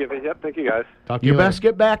 thank you, Gibby. Yep, thank you, guys. Talk to you best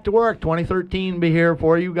get back to work. 2013 be here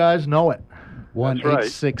for you guys. Know it.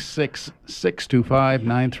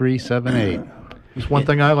 1-866-625-9378. There's one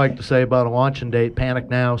thing I like to say about a launching date: panic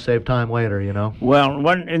now, save time later. Well,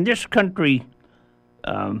 in this country,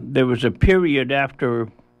 there was a period after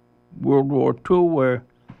World War II where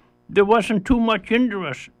there wasn't too much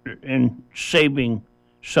interest in saving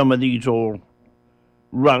some of these old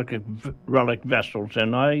relic vessels,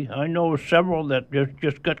 and I know several that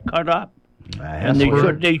just got cut up, and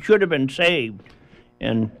they should have been saved.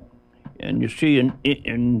 And you see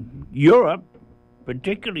in Europe,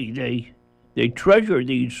 particularly, they treasure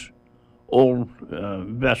these old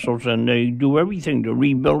vessels, and they do everything to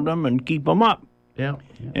rebuild them and keep them up. Yeah.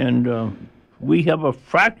 And we have a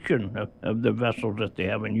fraction of the vessels that they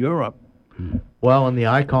have in Europe. Well, and the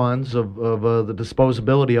icons of the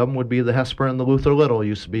disposability of them would be the Hesper and the Luther Little.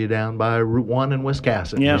 Used to be down by Route 1 in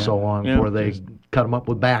Wiscasset for so long before they cut them up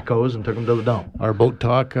with backhoes and took them to the dump. Our Boat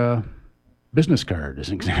Talk business card is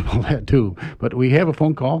an example of that, too. But we have a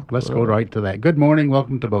phone call. Let's go right to that. Good morning.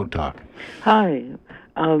 Welcome to Boat Talk. Hi.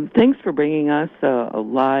 Thanks for bringing us a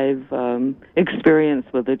live experience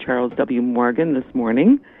with the Charles W. Morgan this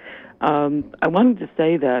morning. I wanted to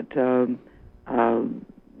say that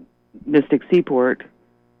Mystic Seaport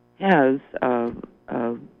has on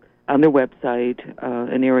their website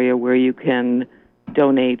an area where you can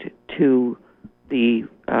donate to the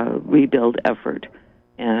rebuild effort,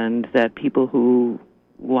 and that people who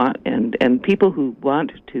want and people who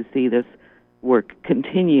want to see this work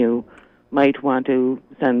continue might want to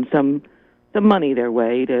send some money their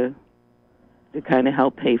way to kind of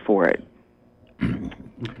help pay for it.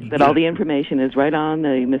 But all the information is right on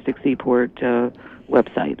the Mystic Seaport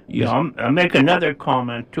website. Yeah, I'll make another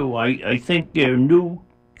comment, too. I think their new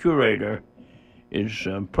curator is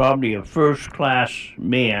probably a first-class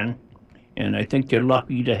man, and I think they're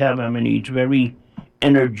lucky to have him, and he's very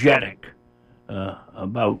energetic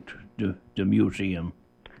about the museum.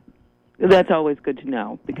 That's always good to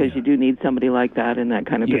know, because you do need somebody like that in that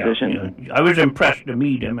kind of position. Yeah. I was impressed to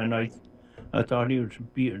meet him, and I thought he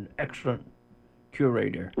would be an excellent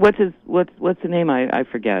curator. What's the name? I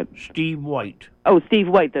forget. Steve White. Oh, Steve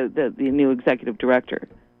White, the new executive director.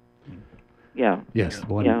 Yeah. Yes,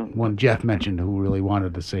 one Jeff mentioned who really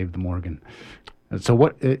wanted to save the Morgan. So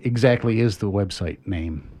what exactly is the website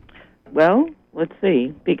name? Well, let's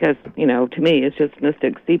see, because, to me, it's just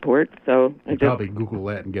Mystic Seaport, so I probably Google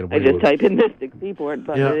that and get away with it. I just type in Mystic Seaport,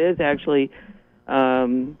 but it is actually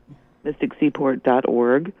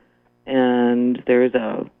mysticseaport.org, and there's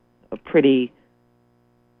a pretty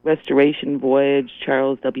Restoration Voyage,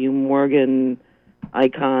 Charles W. Morgan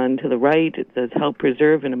icon to the right. It says, help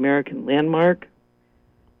preserve an American landmark,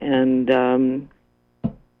 and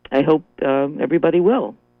I hope everybody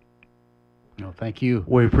will. No, thank you.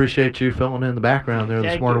 We appreciate you filling in the background there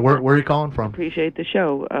this morning. Where are you calling from? Appreciate the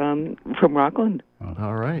show. From Rockland.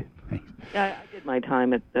 All right. Yeah, I did my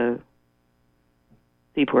time at the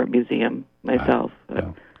Seaport Museum myself.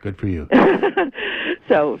 Well, good for you.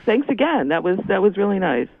 So thanks again. That was really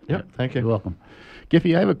nice. Yep, thank You're you. welcome.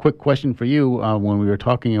 Giffy, I have a quick question for you. When we were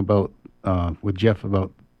talking about with Jeff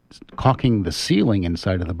about caulking the ceiling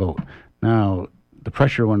inside of the boat. Now, the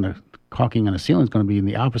pressure when the caulking on the ceiling is going to be in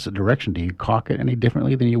the opposite direction. Do you caulk it any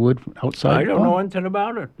differently than you would outside? I don't know anything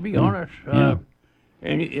about it, to be honest. Yeah.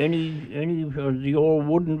 Any of the old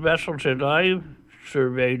wooden vessels that I've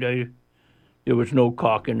surveyed, there was no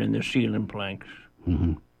caulking in the ceiling planks.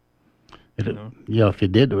 Mm-hmm. Yeah, if you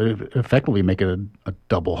did, it would effectively make it a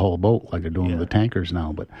double hull boat like they're doing with the tankers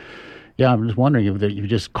now. But yeah, I'm just wondering if you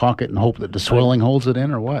just caulk it and hope that the swelling holds it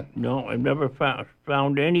in, or what? No, I've never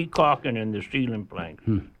found any caulking in the ceiling planks.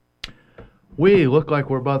 We look like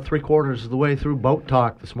we're about 3/4 of the way through Boat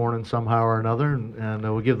Talk this morning somehow or another, and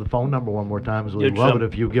we'll give the phone number one more time, as we'd love it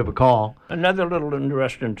if you give a call. Another little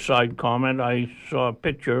interesting side comment, I saw a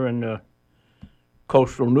picture in the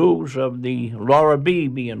Coastal News of the Laura B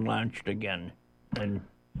being launched again. And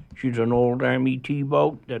she's an old Army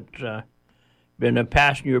T-boat that's been a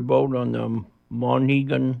passenger boat on the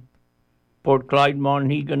Monhegan, Port Clyde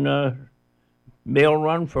Monhegan mail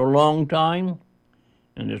run for a long time.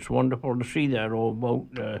 And it's wonderful to see that old boat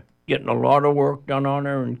getting a lot of work done on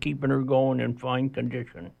her and keeping her going in fine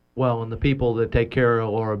condition. Well, and the people that take care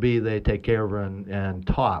of Laura B, they take care of her and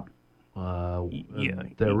top. They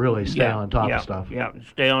really stay on top of stuff. Yeah,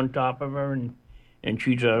 stay on top of her, and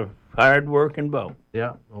she's a hard-working boat.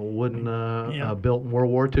 Yeah, a wooden built in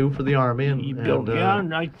World War II for the Army.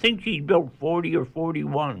 And I think she's built 40 or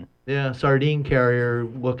 41. Yeah, sardine carrier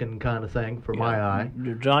looking kind of thing for my eye.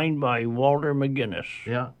 Designed by Walter McGinnis.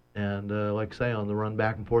 Yeah, and like I say, on the run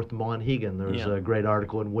back and forth to Monhegan, there was a great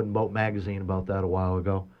article in Wooden Boat Magazine about that a while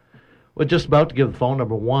ago. We're just about to give the phone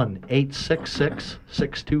number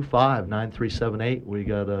 1-866-625-9378. We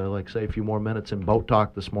got, like I say, a few more minutes in Boat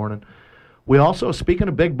Talk this morning. We also, speaking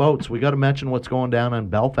of big boats, we got to mention what's going down in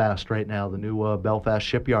Belfast right now. The new Belfast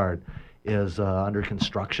shipyard is under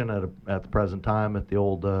construction at the present time at the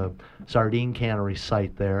old sardine cannery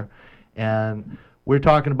site there. And we're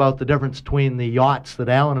talking about the difference between the yachts that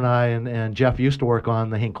Alan and I and Jeff used to work on,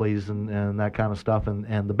 the Hinckleys and that kind of stuff,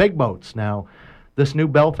 and the big boats. Now, this new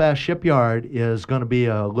Belfast shipyard is going to be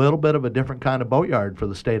a little bit of a different kind of boatyard for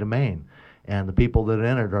the state of Maine. And the people that are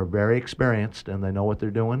in it are very experienced, and they know what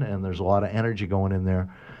they're doing, and there's a lot of energy going in there.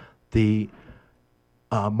 The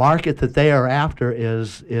market that they are after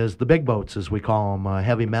is the big boats, as we call them,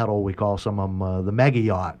 heavy metal. We call some of them the mega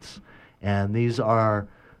yachts. And these are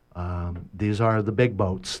the big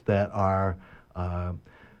boats that are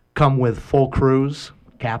come with full crews,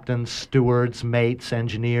 captains, stewards, mates,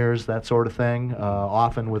 engineers, that sort of thing,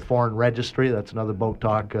 often with foreign registry. That's another Boat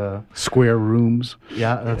Talk. Square rooms.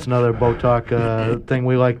 Yeah, that's another Boat Talk thing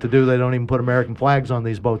we like to do. They don't even put American flags on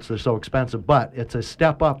these boats. They're so expensive. But it's a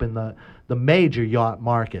step up in the major yacht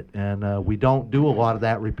market. And we don't do a lot of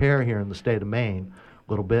that repair here in the state of Maine,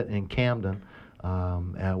 a little bit in Camden,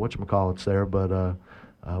 at whatchamacallit's there, but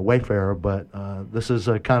Wayfarer. But this is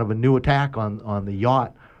a kind of a new attack on the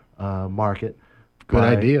yacht market. Good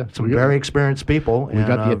idea. Some very experienced people, we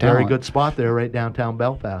got the a very good spot there, right downtown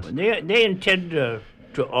Belfast. They intend to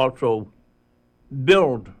also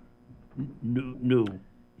build new.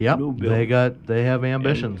 Yep, new build. they have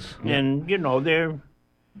ambitions. And they're,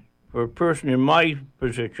 for a person in my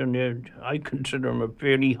position, I consider them a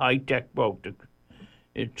fairly high-tech boat.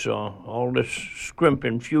 It's all this scrimp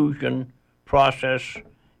and fusion process,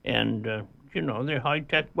 and they're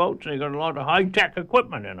high-tech boats. They got a lot of high-tech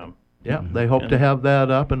equipment in them. Yeah, they hope to have that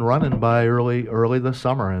up and running by early this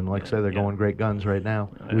summer, and like I say, they're going great guns right now.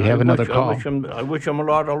 We have another call. I wish them a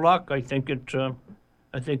lot of luck. I think it's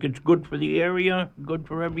good for the area, good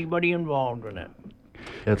for everybody involved in it.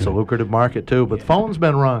 It's a lucrative market too, but the phone's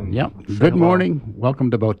been rung. Yep. Good morning. Welcome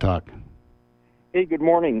to Boat Talk. Hey, good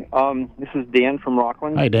morning. This is Dan from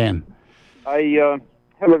Rockland. Hi, Dan. I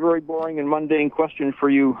have a very boring and mundane question for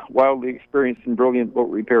you, wildly experienced and brilliant boat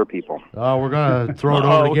repair people. Oh, we're going to throw it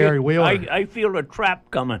over to Gary Wheeler. I feel a trap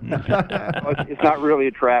coming. It's not really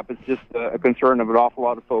a trap. It's just a concern of an awful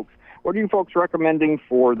lot of folks. What are you folks recommending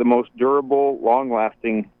for the most durable,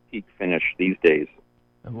 long-lasting teak finish these days?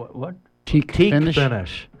 What? Teak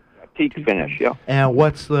finish. Teak finish, yeah. And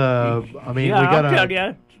what's the? I mean, I'll tell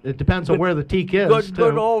you. It depends on where the teak is.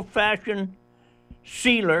 Good old-fashioned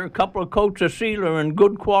sealer, a couple of coats of sealer, and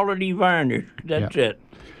good quality varnish. That's it.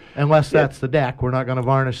 Unless that's the deck, we're not going to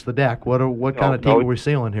varnish the deck. What kind of teak are we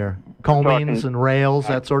sealing here? Combings and rails,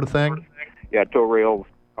 that sort of thing. Yeah, tow rails,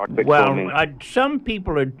 cockpit combings. Some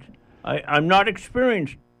people I'm not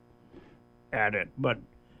experienced at it, but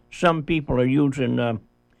some people are using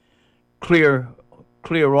clear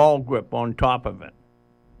all grip on top of it.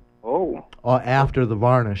 Oh. After the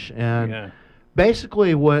varnish. And Yeah.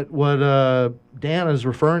 basically what Dan is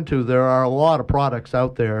referring to, there are a lot of products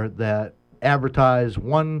out there that advertise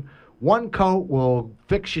one coat will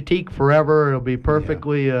fix your teak forever. It'll be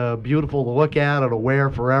perfectly beautiful to look at. It'll wear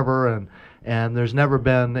forever, and there's never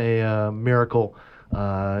been a miracle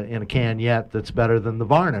in a can yet that's better than the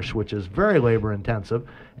varnish, which is very labor intensive.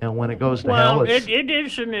 And when it goes to hell, it's it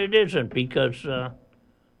is and it isn't, because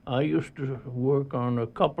I used to work on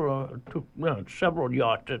several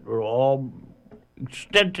yachts that were all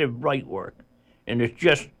extensive bright work, and it's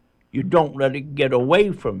just you don't let it get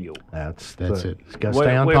away from you. that's it. You got to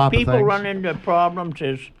stay on Where top of people things. run into problems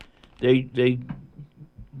is they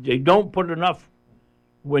don't put enough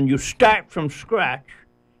when you start from scratch.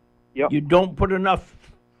 Yep. You don't put enough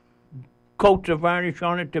coats of varnish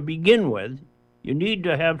on it to begin with. You need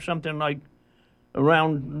to have something like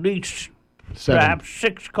around at least 7. perhaps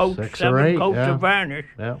 6 coats, 6 or 7 8, coats yeah. of varnish,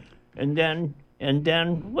 Yeah. and then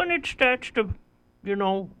when it starts to,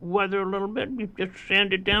 weather a little bit, you just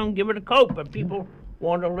sand it down, give it a coat. But people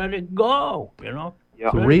want to let it go,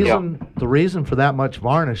 Yeah. The reason for that much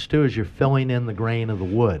varnish too is you're filling in the grain of the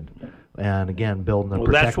wood, and again building a Well,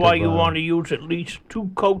 protective. that's why you want to use at least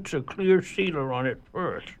 2 coats of clear sealer on it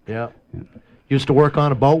first. Yeah. Used to work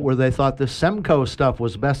on a boat where they thought this Semco stuff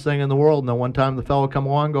was the best thing in the world, and then one time the fellow come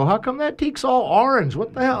along and go, "How come that teak's all orange?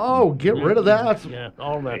 What the hell? Oh, get rid of that." Yeah,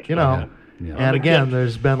 all that. You know. Yeah. And again,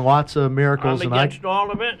 there's been lots of miracles, I'm and against all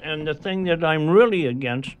of it, and the thing that I'm really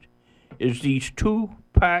against is these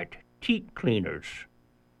 2-part teak cleaners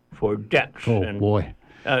for decks. Oh, and, boy.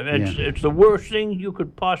 It's the worst thing you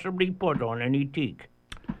could possibly put on any teak.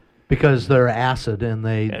 because they're acid and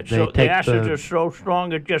they take the acids are so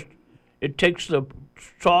strong it takes the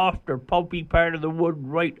soft or pulpy part of the wood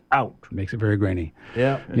right out. Makes it very grainy.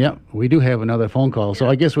 Yeah. Yeah, we do have another phone call. So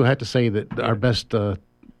I guess we'll have to say that our best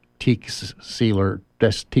teak sealer,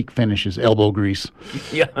 best teak finish is elbow grease.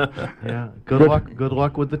 Yeah. Yeah. Good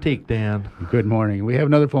luck with the teak, Dan. Good morning. We have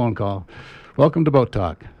another phone call. Welcome to Boat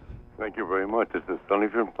Talk. Thank you very much. This is Sonny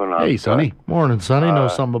from Penobscot. Hey, Sonny. Morning, Sonny. Know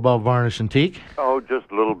something about varnish and teak? Oh, just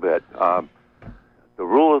a little bit. The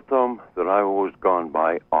rule of thumb that I've always gone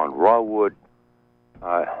by on raw wood,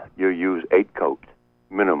 you use 8 coats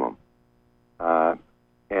minimum,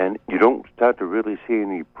 and you don't start to really see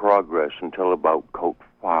any progress until about coat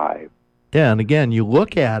 5. Yeah, and again, you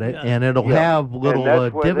look at it, and it'll have little and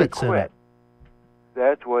that's where divots they in quit. it.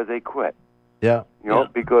 That's where they quit. Yeah.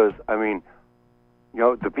 Because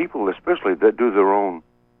the people, especially that do their own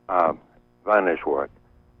varnish work,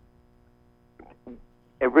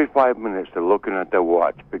 every 5 minutes they're looking at their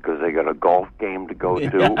watch because they got a golf game to go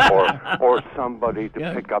to or somebody to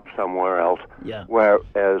pick up somewhere else. Yeah.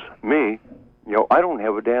 Whereas me, I don't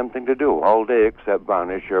have a damn thing to do all day except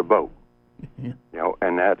varnish your boat.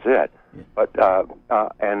 And that's it. Yeah. But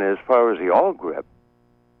and as far as the all grip,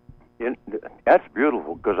 that's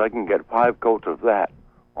beautiful because I can get 5 coats of that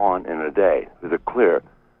on in a day with a clear.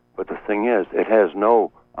 But the thing is, it has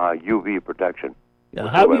no UV protection. Yeah,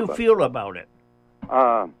 how do you feel about it?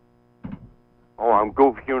 I'm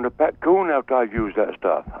goofier a pet coon after I've used that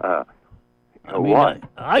stuff.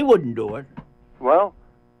 I wouldn't do it. Well,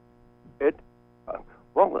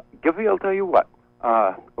 Giffy, I'll tell you what.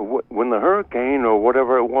 When the hurricane or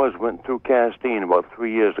whatever it was went through Castine about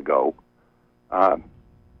 3 years ago,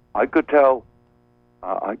 I could tell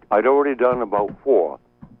I'd already done about 4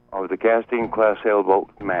 of the Castine class sailboat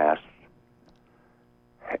masts,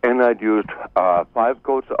 and I'd used 5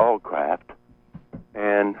 coats of Allcraft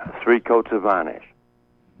and 3 coats of varnish.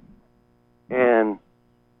 And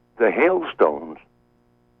the hailstones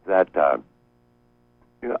that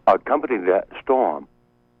accompanied that storm,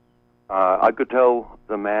 I could tell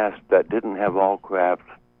the mast that didn't have Allcraft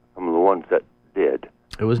from the ones that did.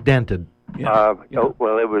 It was dented.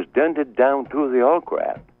 Well, it was dented down to the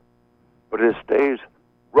Allcraft, but it stays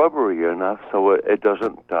rubbery enough so it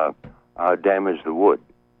doesn't damage the wood.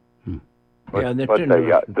 But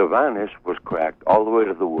the varnish was cracked all the way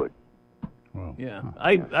to the wood. Wow. Yeah,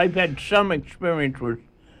 I've had some experience with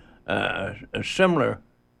a similar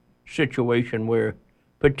situation where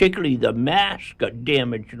particularly the mast got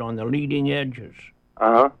damaged on the leading edges.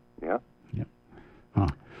 Yeah.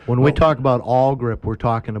 When we talk about all grip, we're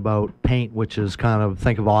talking about paint, which is kind of,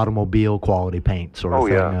 think of automobile quality paint sort of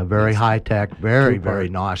thing. Yeah. Very high tech, very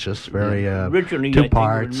nauseous, very Originally, 2 I think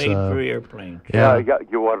parts. it was made for airplanes. Yeah.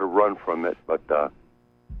 You want to run from it, but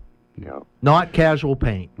Not casual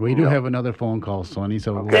paint. We do have another phone call, Sonny,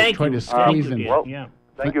 so we'll Thank try you. to squeeze in. Yeah.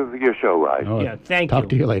 thank you for your show, guys. Oh, Yeah, thank talk you.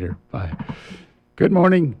 to you later. Bye. Good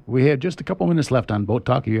morning. We have just a couple minutes left on Boat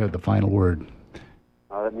Talk. You have the final word.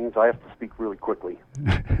 That means I have to speak really quickly.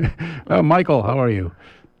 Michael, how are you?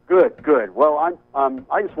 Good. Well,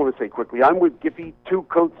 I just want to say quickly, I'm with Giffy. 2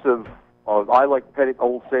 coats of I like Pettit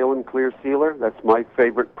Old Salem Clear Sealer. That's my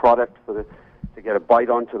favorite product to get a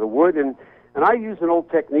bite onto the wood. And I use an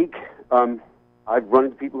old technique. I've run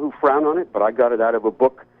into people who frown on it, but I got it out of a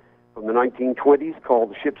book from the 1920s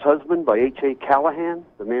called The Ship's Husband by H.A. Callahan,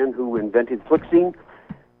 the man who invented Flixene.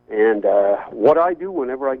 And what I do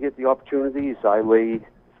whenever I get the opportunity is I lay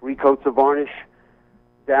 3 coats of varnish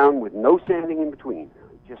down with no sanding in between.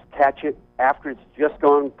 Just catch it after it's just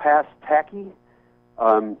gone past tacky.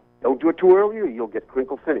 Don't do it too early or you'll get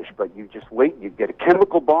crinkle finish, but you just wait. You get a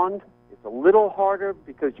chemical bond. It's a little harder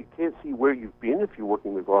because you can't see where you've been if you're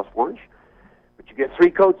working with gloss varnish. But you get 3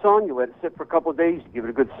 coats on, you let it sit for a couple of days, you give it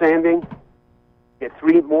a good sanding, get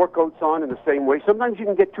 3 more coats on in the same way. Sometimes you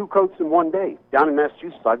can get 2 coats in one day. Down in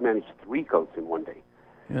Massachusetts, I've managed 3 coats in one day.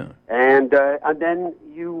 Yeah. And then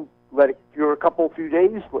you let it cure a few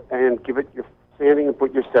days and give it your sanding and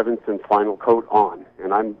put your 7th and final coat on.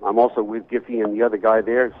 And I'm also with Giffy and the other guy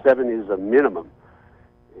there. 7 is a minimum.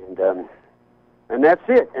 And that's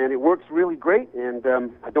it. And it works really great. And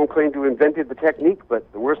I don't claim to have invented the technique,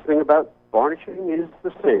 but the worst thing about varnishing is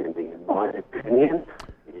the sanding, in my opinion.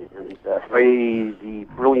 And the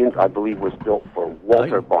Brilliant, I believe, was built for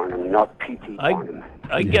Walter Barnum, not P.T. Barnum.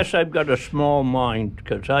 I guess I've got a small mind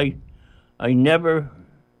because I never,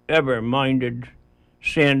 ever minded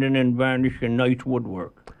sanding and varnishing nice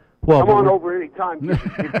woodwork. Well, come on over any time.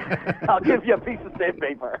 I'll give you a piece of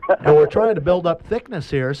sandpaper. And we're trying to build up thickness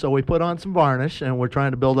here, so we put on some varnish, and we're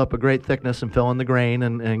trying to build up a great thickness and fill in the grain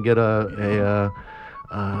and get a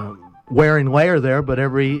wearing layer there. But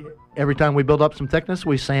every time we build up some thickness,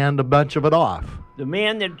 we sand a bunch of it off. The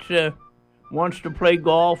man that wants to play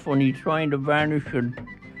golf when he's trying to varnish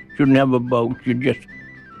shouldn't have a boat. You just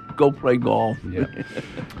go play golf. Yeah.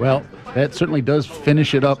 Well, that certainly does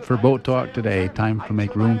finish it up for Boat Talk today. Time to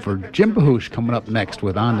make room for Jim Bahoush coming up next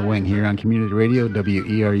with On the Wing here on Community Radio,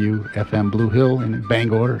 WERU FM Blue Hill in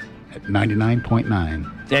Bangor at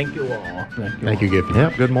 99.9. Thank you all. Thank you, Giffy.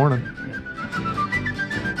 Yep, good morning.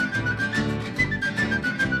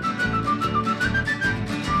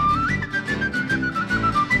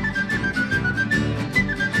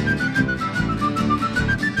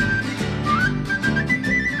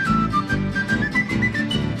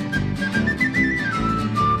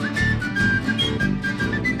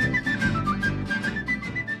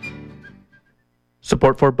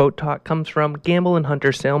 Support for Boat Talk comes from Gamble &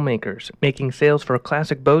 Hunter Sailmakers, making sails for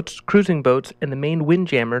classic boats, cruising boats, and the main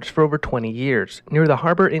windjammers for over 20 years. Near the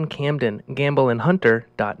harbor in Camden,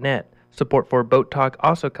 gambleandhunter.net. Support for Boat Talk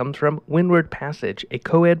also comes from Windward Passage, a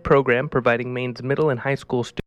co-ed program providing Maine's middle and high school students